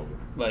on. It's over.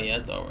 But yeah,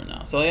 it's over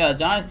now. So yeah,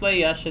 Giants played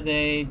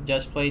yesterday.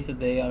 Jets played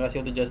today. I gotta see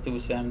what the Jets do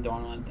with Sam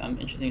Darnold. I'm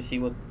interested to see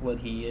what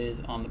he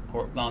is on the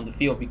court, on the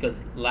field,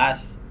 because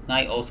last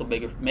night also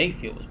Baker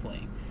Mayfield was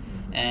playing,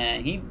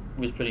 and he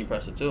was pretty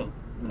impressive too.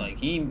 Like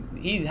he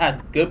has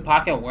good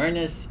pocket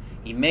awareness.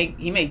 He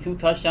made 2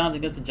 touchdowns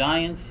against the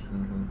Giants,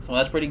 Mm-hmm. so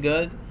that's pretty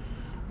good.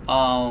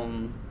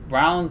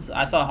 Browns,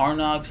 I saw Hard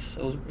Knocks.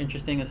 It was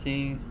interesting to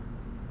see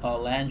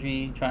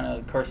Landry trying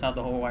to curse out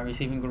the whole wide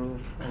receiving group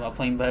about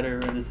playing better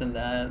and this and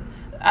that.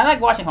 I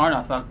like watching Hard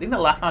Knocks. I think the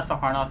last time I saw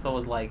Hard Knocks though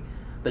was like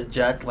the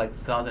Jets, like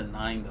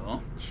 2009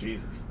 though,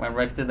 Jesus. when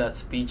Rex did that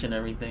speech and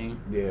everything.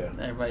 Yeah.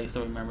 Everybody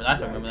still remember. I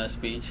still remember that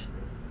speech.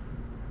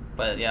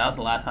 But yeah, that was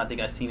the last time I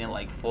think I've seen it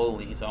like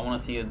fully. So I want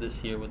to see it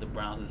this year with the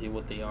Browns to see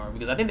what they are,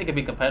 because I think they could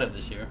be competitive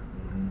this year.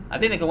 Mm-hmm. I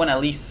think they could win at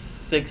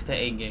least 6 to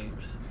 8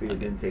 games. See, it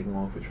didn't take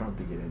long for Trump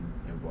to get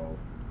involved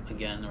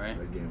Again, right?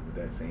 again with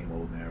that same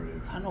old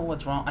narrative. I don't know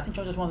what's wrong. I think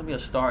Trump just wants to be a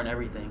star in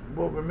everything.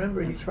 Well,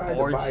 remember, he In tried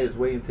sports. to buy his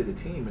way into the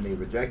team and they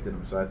rejected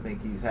him. So I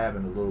think he's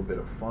having a little bit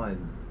of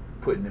fun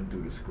putting him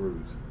through the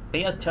screws. But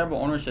he has terrible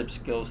ownership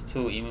skills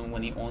too. Even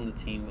when he owned the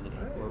team with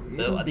Right,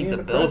 Bill, I think even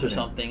the being Bills or the president.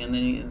 something, and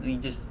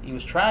then he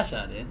was trash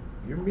at it.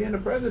 You're being the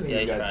president. Yeah,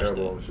 you he's got trashed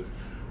terrible it. ownership.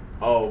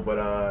 Oh, but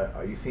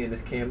are you seeing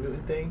this Cam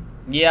Newton thing?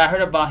 Yeah, I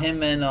heard about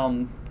him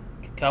and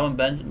Calvin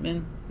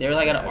Benjamin. They were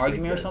like at I an think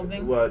argument or that's-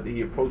 something. Well,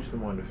 he approached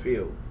him on the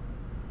field,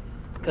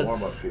 Because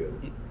warm-up field.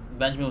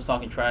 Benjamin was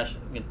talking trash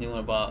against Newton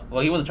about.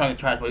 Well, he wasn't talking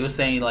trash, but he was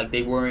saying like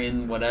they were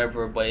in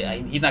whatever. But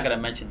he's not gonna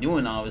mention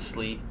Newton,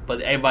 obviously.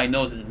 But everybody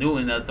knows it's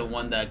Newton that's the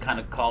one that kind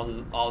of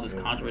causes all this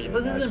controversy. And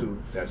But this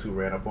that's who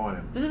ran up on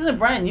him. isn't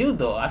brand new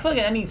though. I feel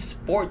like any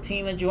sport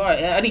team that you are,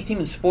 any team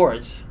in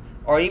sports,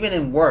 or even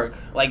in work,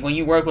 like when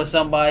you work with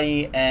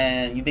somebody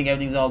and you think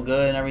everything's all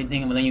good and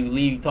everything, but then you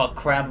leave, you talk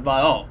crap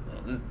about,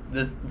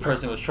 this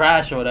person was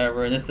trash or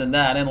whatever, and this and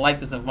that. I didn't like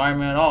this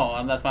environment at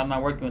all. That's why I'm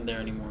not working with there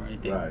anymore or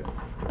anything. Right.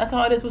 That's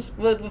how it is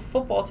with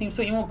football teams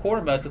too. Even with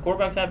quarterbacks, the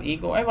quarterbacks have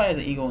ego. Everybody has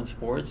an ego in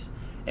sports.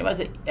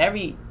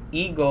 Every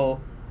ego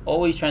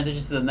always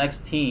transitions to the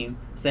next team,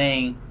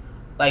 saying,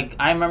 like,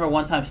 I remember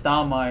one time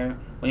Stoudemire,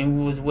 when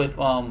he was with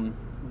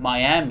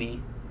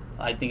Miami,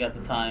 I think at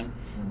the time,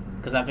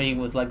 because after he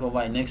was let go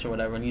by Knicks or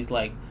whatever, and he's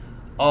like,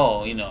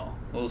 oh, it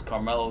was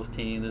Carmelo's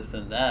team, this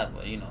and that,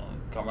 but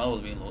Carmelo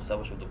was being a little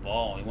selfish with the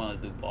ball. He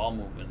wanted to do ball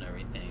movement and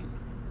everything.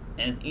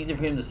 And it's easy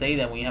for him to say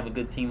that when you have a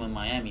good team in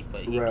Miami,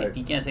 but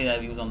he can't say that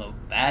if he was on the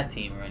bad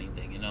team or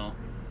anything,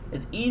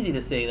 It's easy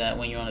to say that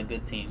when you're on a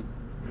good team.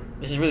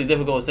 It's just really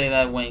difficult to say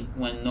that when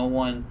no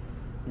one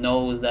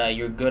knows that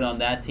you're good on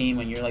that team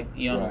and you're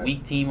on a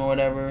weak team or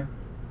whatever.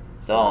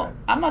 So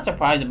I'm not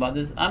surprised about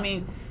this. I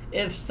mean,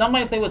 if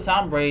somebody played with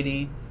Tom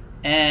Brady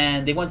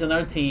and they went to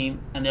another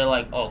team and they're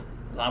like, oh,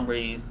 Tom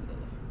Brady's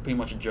pretty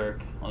much a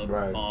jerk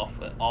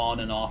on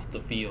and off the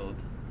field,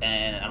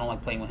 and I don't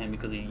like playing with him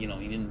because he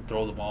didn't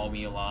throw the ball at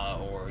me a lot,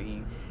 or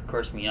he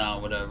cursed me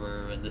out,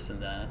 whatever, and this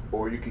and that.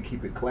 Or you could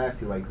keep it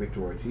classy like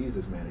Victor Ortiz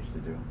has managed to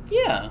do.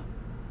 Yeah,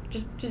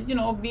 just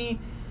be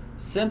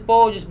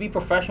simple, just be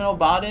professional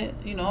about it.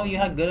 You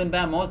had good and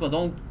bad moments, but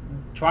don't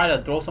try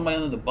to throw somebody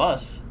under the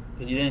bus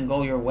because you didn't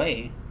go your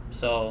way.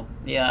 So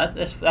yeah,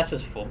 that's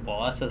just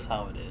football. That's just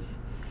how it is.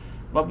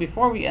 But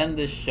before we end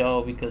this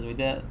show, because we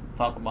did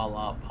talk about a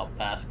lot about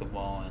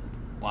basketball and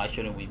why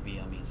shouldn't we be?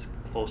 I mean,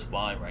 close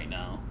by right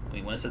now. I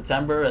mean, when it's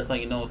September, that's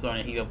like, it's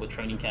starting to heat up with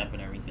training camp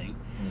and everything.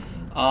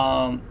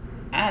 I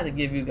had to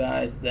give you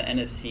guys the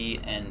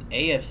NFC and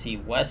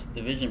AFC West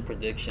division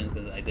predictions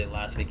because I did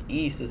last week.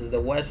 East, this is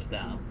the West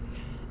now.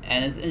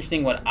 And it's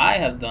interesting what I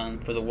have done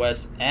for the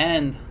West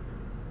the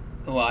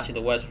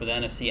West for the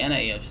NFC and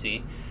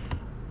AFC.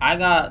 I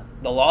got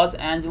the Los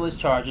Angeles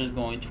Chargers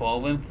going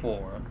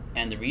 12-4.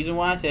 And the reason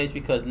why I say is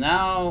because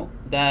now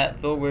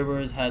that Phil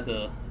Rivers has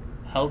a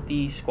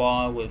healthy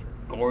squad with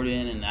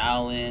Gordon and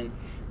Allen,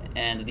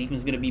 and the defense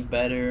is going to be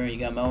better. You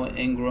got Melvin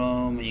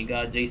Ingram, and you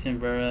got Jason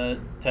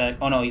Varitek.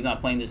 Oh, no, he's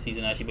not playing this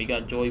season, actually, but you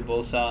got Joey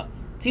Bosa.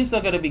 Team's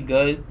still going to be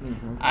good.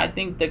 I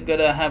think they're going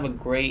to have a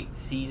great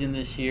season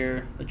this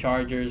year, the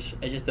Chargers.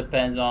 It just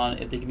depends on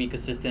if they can be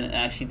consistent and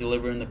actually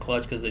deliver in the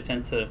clutch, because they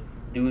tend to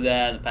do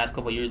that. In the past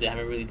couple of years, they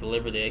haven't really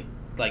delivered. They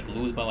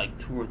lose by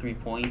 2 or 3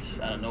 points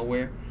out of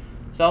nowhere.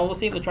 So we'll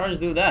see if the Chargers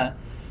do that.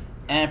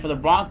 And for the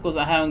Broncos,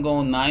 I have them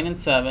going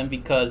 9-7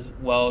 because,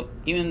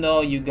 even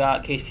though you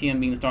got Case Keenum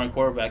being the starting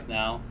quarterback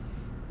now,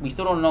 we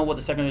still don't know what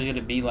the secondary is going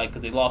to be like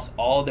because they lost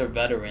all their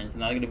veterans.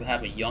 Now they're going to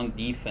have a young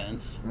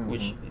defense,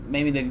 which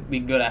maybe they'd be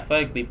good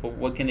athletically, but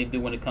what can they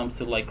do when it comes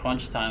to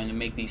crunch time and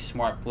make these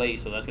smart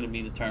plays? So that's going to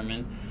be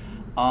determined.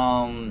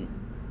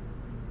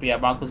 But yeah,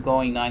 Broncos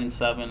going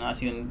 9-7. I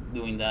see them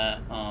doing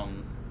that.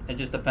 It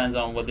just depends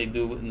on what they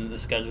do in the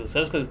schedule.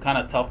 So it's kind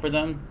of tough for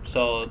them.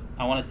 So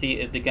I want to see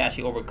if they can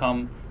actually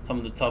overcome some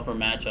of the tougher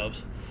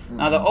matchups.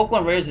 Now, the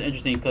Oakland Raiders is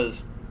interesting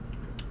because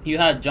you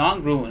had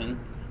John Gruden,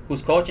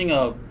 who's coaching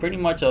pretty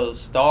much a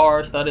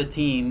star-studded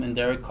team in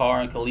Derek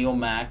Carr and Khalil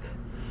Mack.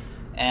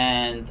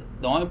 And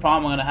the only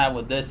problem I'm going to have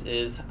with this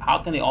is how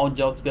can they all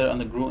gel together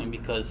under Gruden,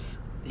 because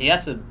he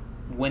has to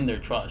win their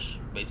trust,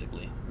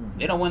 basically. If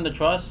they don't win the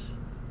trust,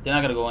 they're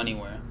not going to go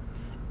anywhere.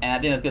 And I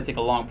think that's going to take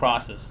a long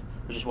process,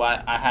 which is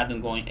why I have them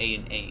going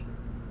 8-8.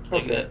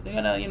 They're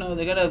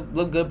gonna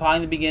look good probably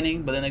in the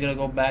beginning, but then they're gonna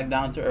go back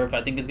down to earth.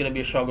 I think it's gonna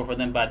be a struggle for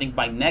them, but I think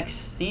by next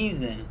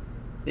season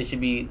they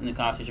should be in the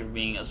conversation for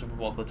being a Super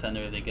Bowl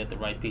contender if they get the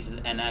right pieces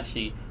and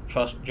actually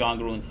trust John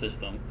Gruden's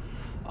system.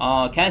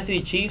 Kansas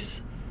City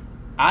Chiefs,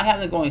 I have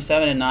them going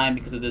 7-9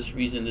 because of this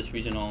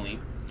reason only.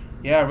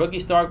 You have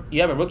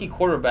a rookie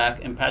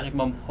quarterback in Patrick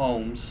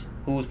Mahomes,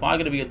 who's probably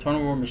gonna be a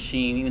turnover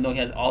machine, even though he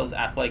has all this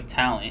athletic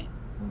talent.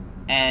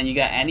 And you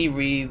got Andy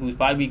Reid, who's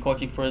probably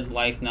coaching for his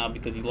life now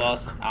because he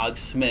lost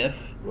Alex Smith.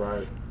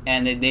 Right.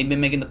 And they've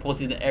been making the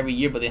postseason every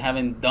year, but they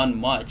haven't done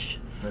much.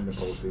 In the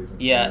postseason.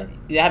 Yeah.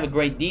 They have a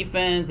great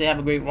defense. They have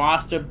a great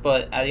roster.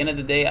 But at the end of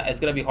the day, it's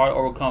going to be hard to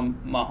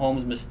overcome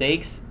Mahomes'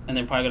 mistakes. And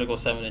they're probably going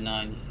to go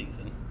 7-9 this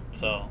season.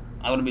 So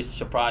I wouldn't be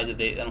surprised if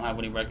they don't have a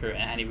winning record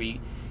and Andy Reid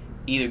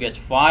either gets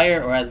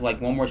fired or has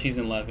one more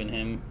season left in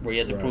him where he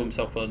has to prove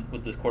himself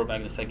with this quarterback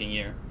in the second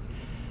year.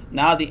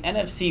 Now, the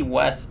NFC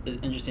West is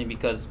interesting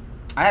because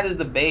I had this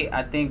debate,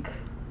 I think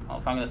I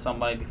was talking to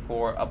somebody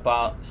before,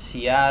 about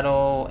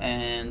Seattle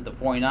and the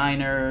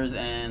 49ers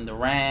and the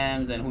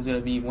Rams and who's going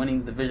to be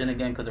winning the division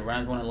again because the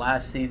Rams won it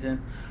last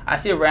season. I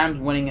see the Rams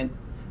winning it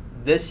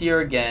this year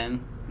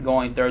again,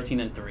 going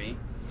 13-3,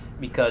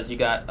 because you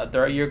got a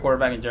third-year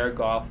quarterback in Jared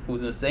Goff,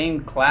 who's in the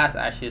same class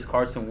actually as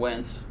Carson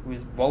Wentz,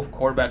 who's both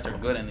quarterbacks are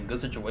good and in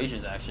good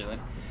situations actually.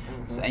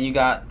 And you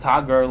got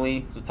Todd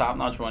Gurley, who's a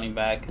top-notch running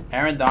back.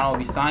 Aaron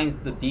Donald, if he signs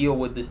the deal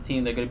with this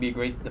team, they're going to be a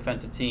great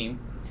defensive team.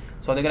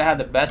 So they're going to have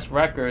the best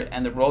record,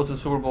 and the road to the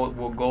Super Bowl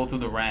will go through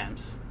the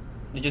Rams.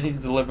 They just need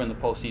to deliver in the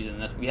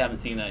postseason. We haven't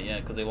seen that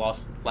yet because they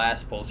lost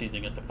last postseason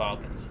against the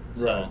Falcons.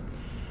 So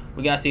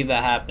we got to see if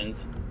that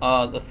happens.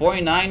 The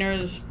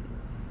 49ers,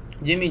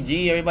 Jimmy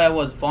G, everybody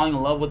was falling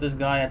in love with this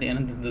guy at the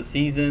end of the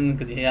season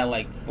because he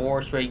had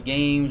 4 straight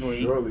games. Where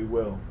Surely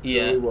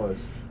was.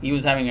 He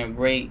was having a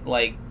great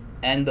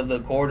end of the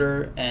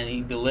quarter, and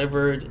he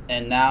delivered,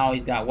 and now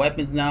he's got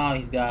weapons now.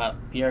 He's got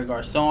Pierre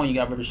Garçon, you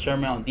got Richard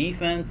Sherman on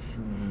defense.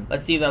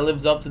 Let's see if that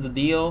lives up to the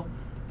deal,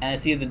 and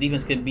see if the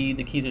defense could be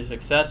the key to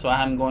success. So I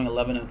have them going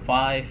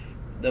 11-5.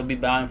 They'll be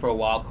battling for a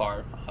wild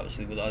card,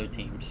 obviously, with other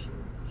teams.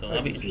 So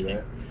that'll be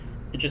interesting.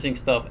 Interesting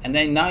stuff. And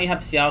then now you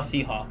have Seattle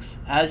Seahawks.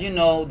 As you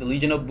know, the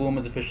Legion of Boom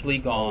is officially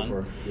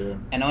gone,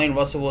 and only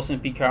Russell Wilson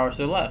and Pete Carroll are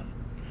still left.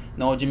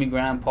 No Jimmy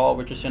Graham, Paul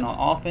Richardson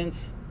on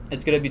offense.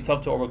 It's going to be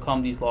tough to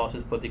overcome these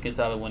losses, but they can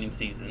still have a winning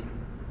season.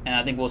 And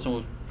I think Wilson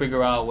will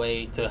figure out a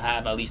way to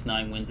have at least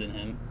 9 wins in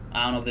him.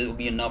 I don't know if it will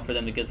be enough for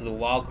them to get to the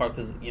wild card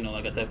because,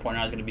 like I said,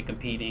 49ers is going to be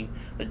competing.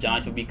 The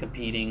Giants will be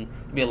competing.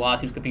 There'll be a lot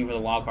of teams competing for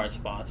the wild card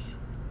spots.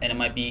 And it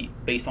might be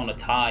based on a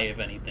tie, if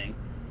anything.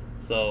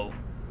 So,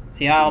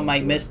 Seattle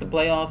might miss the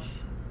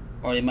playoffs,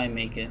 or they might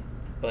make it.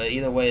 But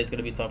either way, it's going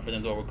to be tough for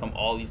them to overcome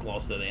all these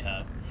losses that they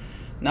have.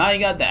 Now you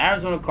got the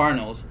Arizona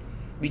Cardinals.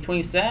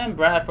 Between Sam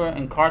Bradford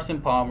and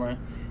Carson Palmer,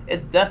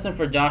 it's destined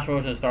for Josh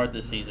Rosen to start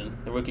this season,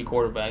 the rookie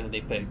quarterback that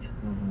they picked.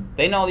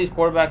 They know these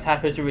quarterbacks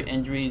have history with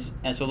injuries,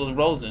 and so does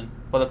Rosen.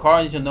 But the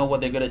Cardinals need to know what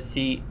they're going to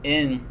see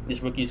in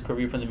this rookie's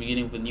career from the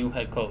beginning with a new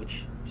head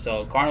coach.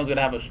 So Cardinals going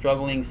to have a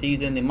struggling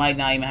season. They might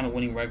not even have a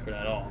winning record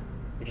at all,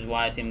 which is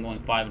why I see them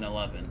going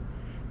 5-11.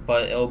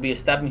 But it will be a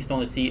stepping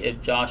stone to see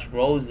if Josh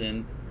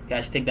Rosen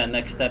guys take that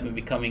next step in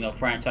becoming a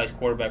franchise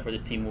quarterback for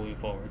this team moving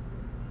forward.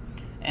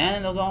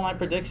 And those are all my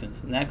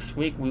predictions. Next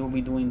week we will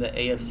be doing the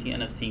AFC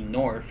NFC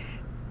North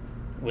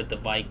with the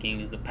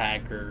Vikings, the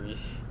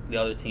Packers, the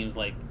other teams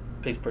like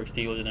Pittsburgh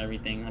Steelers and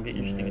everything. That'll be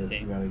interesting to see.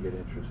 It's gonna get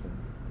interesting.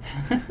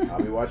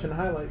 I'll be watching the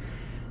highlights.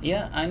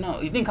 Yeah, I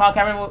know. You think Colin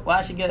Kaepernick will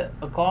actually get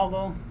a call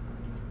though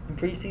in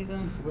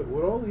preseason?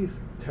 With all these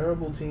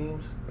terrible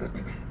teams,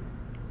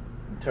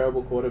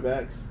 terrible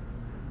quarterbacks,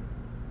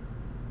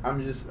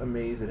 I'm just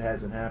amazed it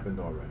hasn't happened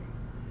already.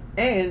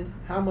 And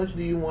how much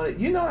do you want it?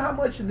 You know how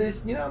much of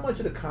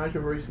the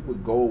controversy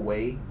would go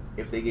away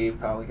if they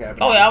gave Colin Kaepernick?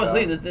 Oh yeah,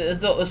 obviously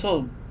this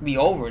will be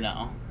over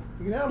now.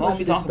 You know how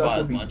much of this stuff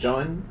would be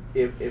done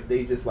if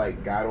they just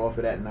like got off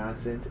of that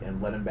nonsense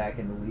and let him back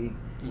in the league.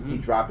 He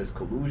dropped his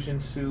collusion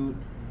suit.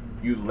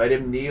 You let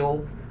him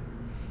kneel.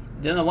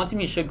 Then the one team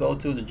you should go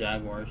to is the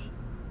Jaguars.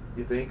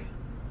 You think?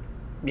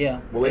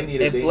 Yeah. Well, if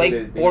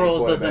Blake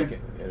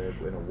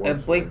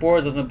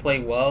Bortles doesn't play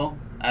well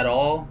at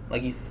all,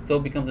 like he still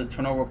becomes a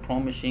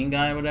turnover-prone machine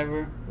guy or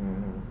whatever,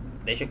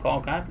 they should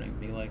call Kaepernick.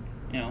 Be like,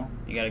 you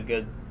got a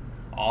good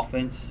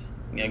offense,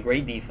 you got a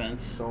great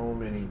defense.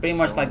 It's pretty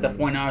much like the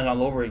 49ers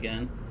all over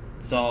again.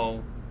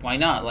 So why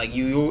not? Like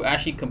you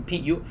actually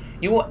compete. You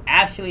will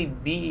actually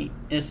be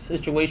in a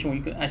situation where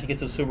you can actually get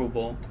to the Super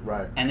Bowl,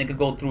 right? And it could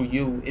go through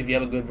you if you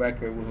have a good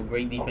record with a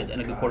great defense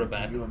and a good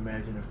quarterback. Can you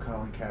imagine if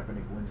Colin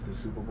Kaepernick wins the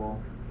Super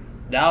Bowl?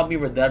 That'll be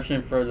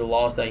redemption for the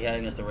loss that he had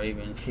against the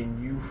Ravens.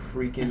 Can you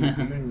freaking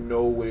do you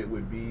know what it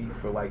would be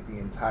for like the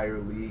entire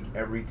league?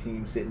 Every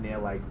team sitting there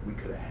like we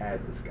could have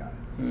had this guy.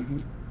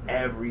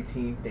 Every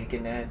team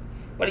thinking that.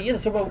 But he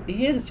is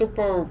a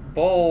Super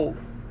Bowl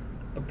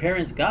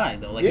appearance guy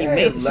though. Like he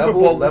made the Super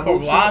Bowl with a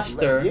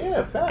roster.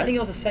 Facts. I think it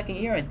was the second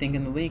year in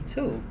the league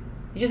too.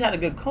 He just had a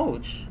good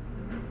coach,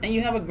 and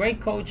you have a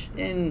great coach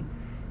in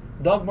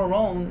Doug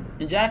Marrone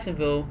in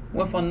Jacksonville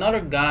with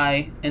another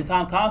guy in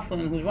Tom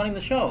Coughlin who's running the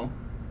show.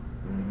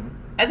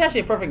 That's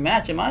actually a perfect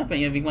match in my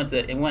opinion.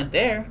 If it went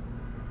there,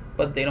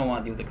 but they don't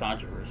want to deal with the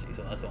controversy,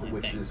 so that's the only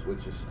thing.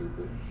 Which is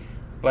stupid.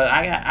 But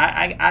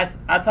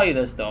I'll tell you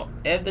this though: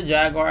 if the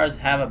Jaguars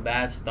have a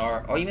bad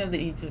start, or even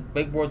if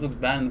Big Board looks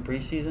bad in the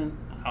preseason,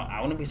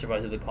 I wouldn't be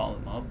surprised if they call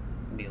him up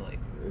and be like,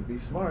 "It'd be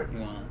smart. You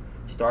want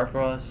to start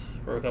for us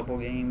for a couple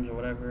of games or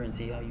whatever, and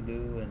see how you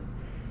do." And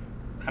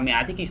I mean,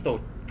 I think he's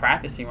still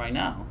practicing right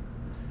now.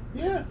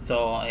 Yeah.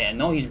 So I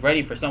know he's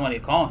ready for somebody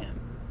to call him.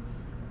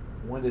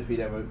 Wonder if he'd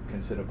ever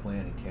consider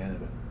playing in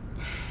Canada.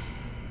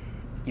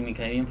 You mean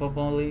Canadian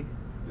Football League?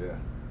 Yeah.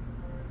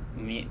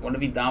 What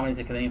if he dominates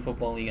the Canadian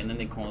Football League and then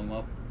they call him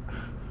up?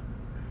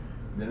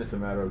 Then it's a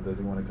matter of does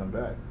he want to come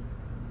back?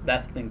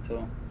 That's the thing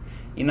too.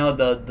 You know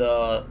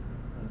the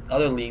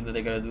other league that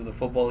they're gonna do, the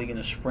Football League in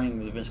the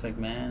spring with Vince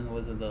McMahon.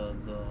 Was it the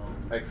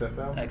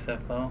XFL?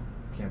 XFL.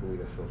 Can't believe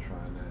they're still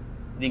trying that.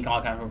 You think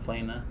Colin Kaepernick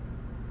playing that?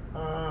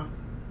 I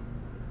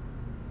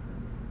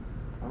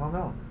don't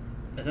know.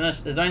 It's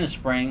during the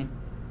spring.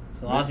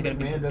 So Vince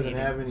McMahon doesn't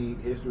have any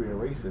history of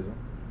racism.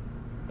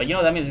 But you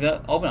know that means it's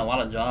gonna open a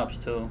lot of jobs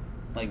too.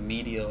 Like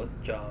media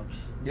jobs.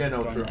 Yeah,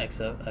 no, true.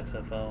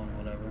 XFL and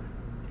whatever.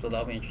 So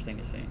that'll be interesting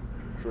to see.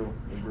 True,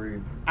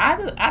 agreed. I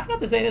forgot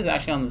to say this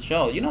actually on the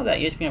show. You know that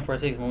ESPN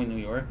First Take is moving to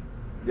New York?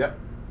 Yep,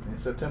 in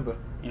September.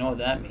 You know what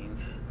that means?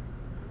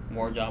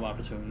 More job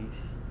opportunities.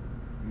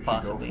 You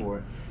should go for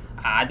it.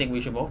 I think we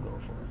should both go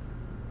for it.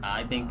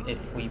 I think if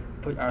we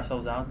put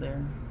ourselves out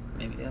there,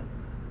 maybe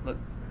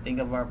think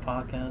of our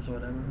podcast or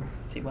whatever,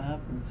 see what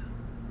happens.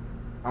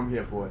 I'm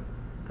here for it.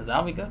 Because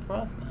that'll be good for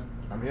us then.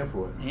 I'm here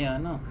for it. Yeah, I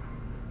know.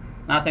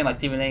 Not saying like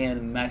Stephen A.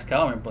 and Max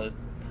Kellerman, but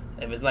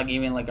if it's like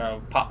even like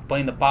our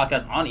putting the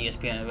podcast on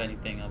ESPN, if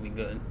anything, that'll be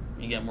good.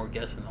 You get more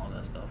guests and all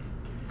that stuff.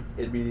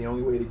 It'd be the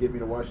only way to get me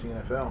to watch the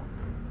NFL.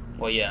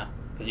 Well, yeah,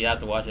 because you have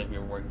to watch it if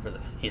you're working for the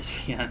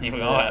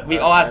ESPN. We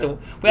all have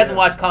to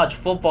watch college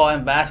football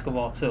and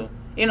basketball too.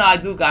 You know, I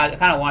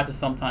kind of watch it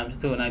sometimes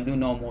too, and I do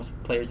know most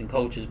players and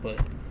coaches, but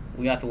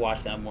we have to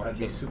watch that more. I'd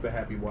be super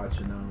happy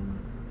watching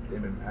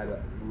MMA.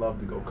 I'd love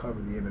to go cover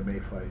the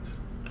MMA fights.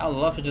 I would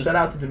love to just... Shout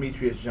out to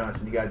Demetrius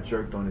Johnson. He got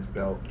jerked on his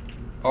belt.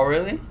 Oh,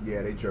 really?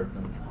 Yeah, they jerked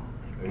him.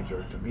 He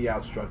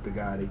outstruck the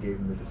guy. They gave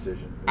him the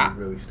decision. It was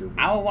really stupid.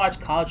 I would watch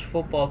college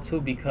football,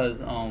 too, because,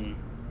 they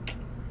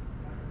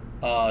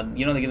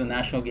get the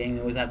national game.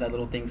 They always have that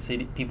little thing,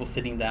 people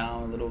sitting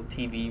down, a little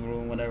TV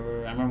room,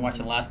 whatever. I remember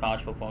watching the last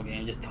college football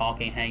game, just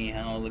talking, hanging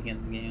out, looking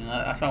at the game.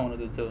 That's what I want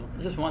to do, too.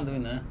 It's just fun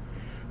doing that.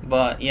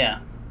 But,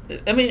 yeah.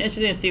 I mean,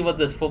 interesting to see what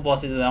this football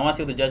season is. I want to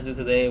see what the Jets do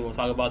today. We'll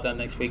talk about that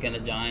next week, and the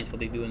Giants, what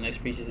they do in the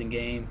next preseason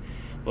game.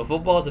 But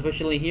football is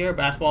officially here.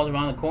 Basketball is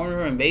around the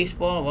corner, and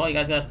baseball, well, you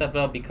guys got to step it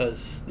up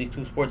because these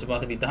two sports are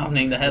about to be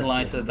dominating the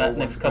headlines for the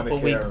next couple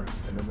of weeks.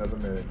 In another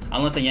minute.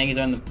 Unless the Yankees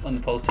are in the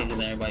postseason,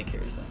 then everybody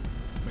cares.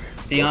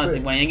 To be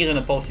honest, when Yankees are in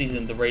the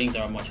postseason, the ratings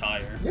are much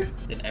higher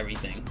than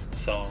everything.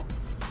 So,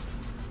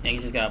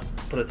 Yankees just got to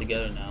put it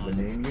together now. The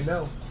name you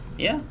know.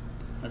 Yeah.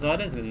 That's all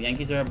it is. The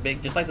Yankees are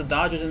big, just like the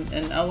Dodgers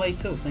in LA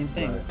too. Same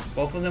thing. Right.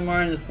 Both of them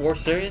are in the World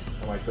Series.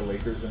 Like the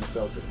Lakers and the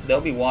Celtics.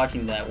 They'll be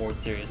watching that World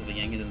Series with the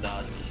Yankees and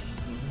Dodgers.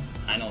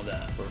 Mm-hmm. I know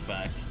that for a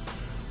fact.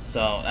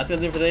 So that's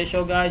gonna do it for today's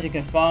show, guys. You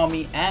can follow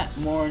me at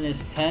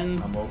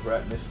Morinus10. I'm over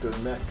at Mr.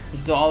 Mech.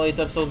 Listen to all these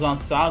episodes on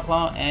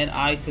SoundCloud and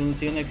iTunes.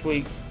 See you next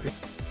week.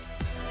 Peace.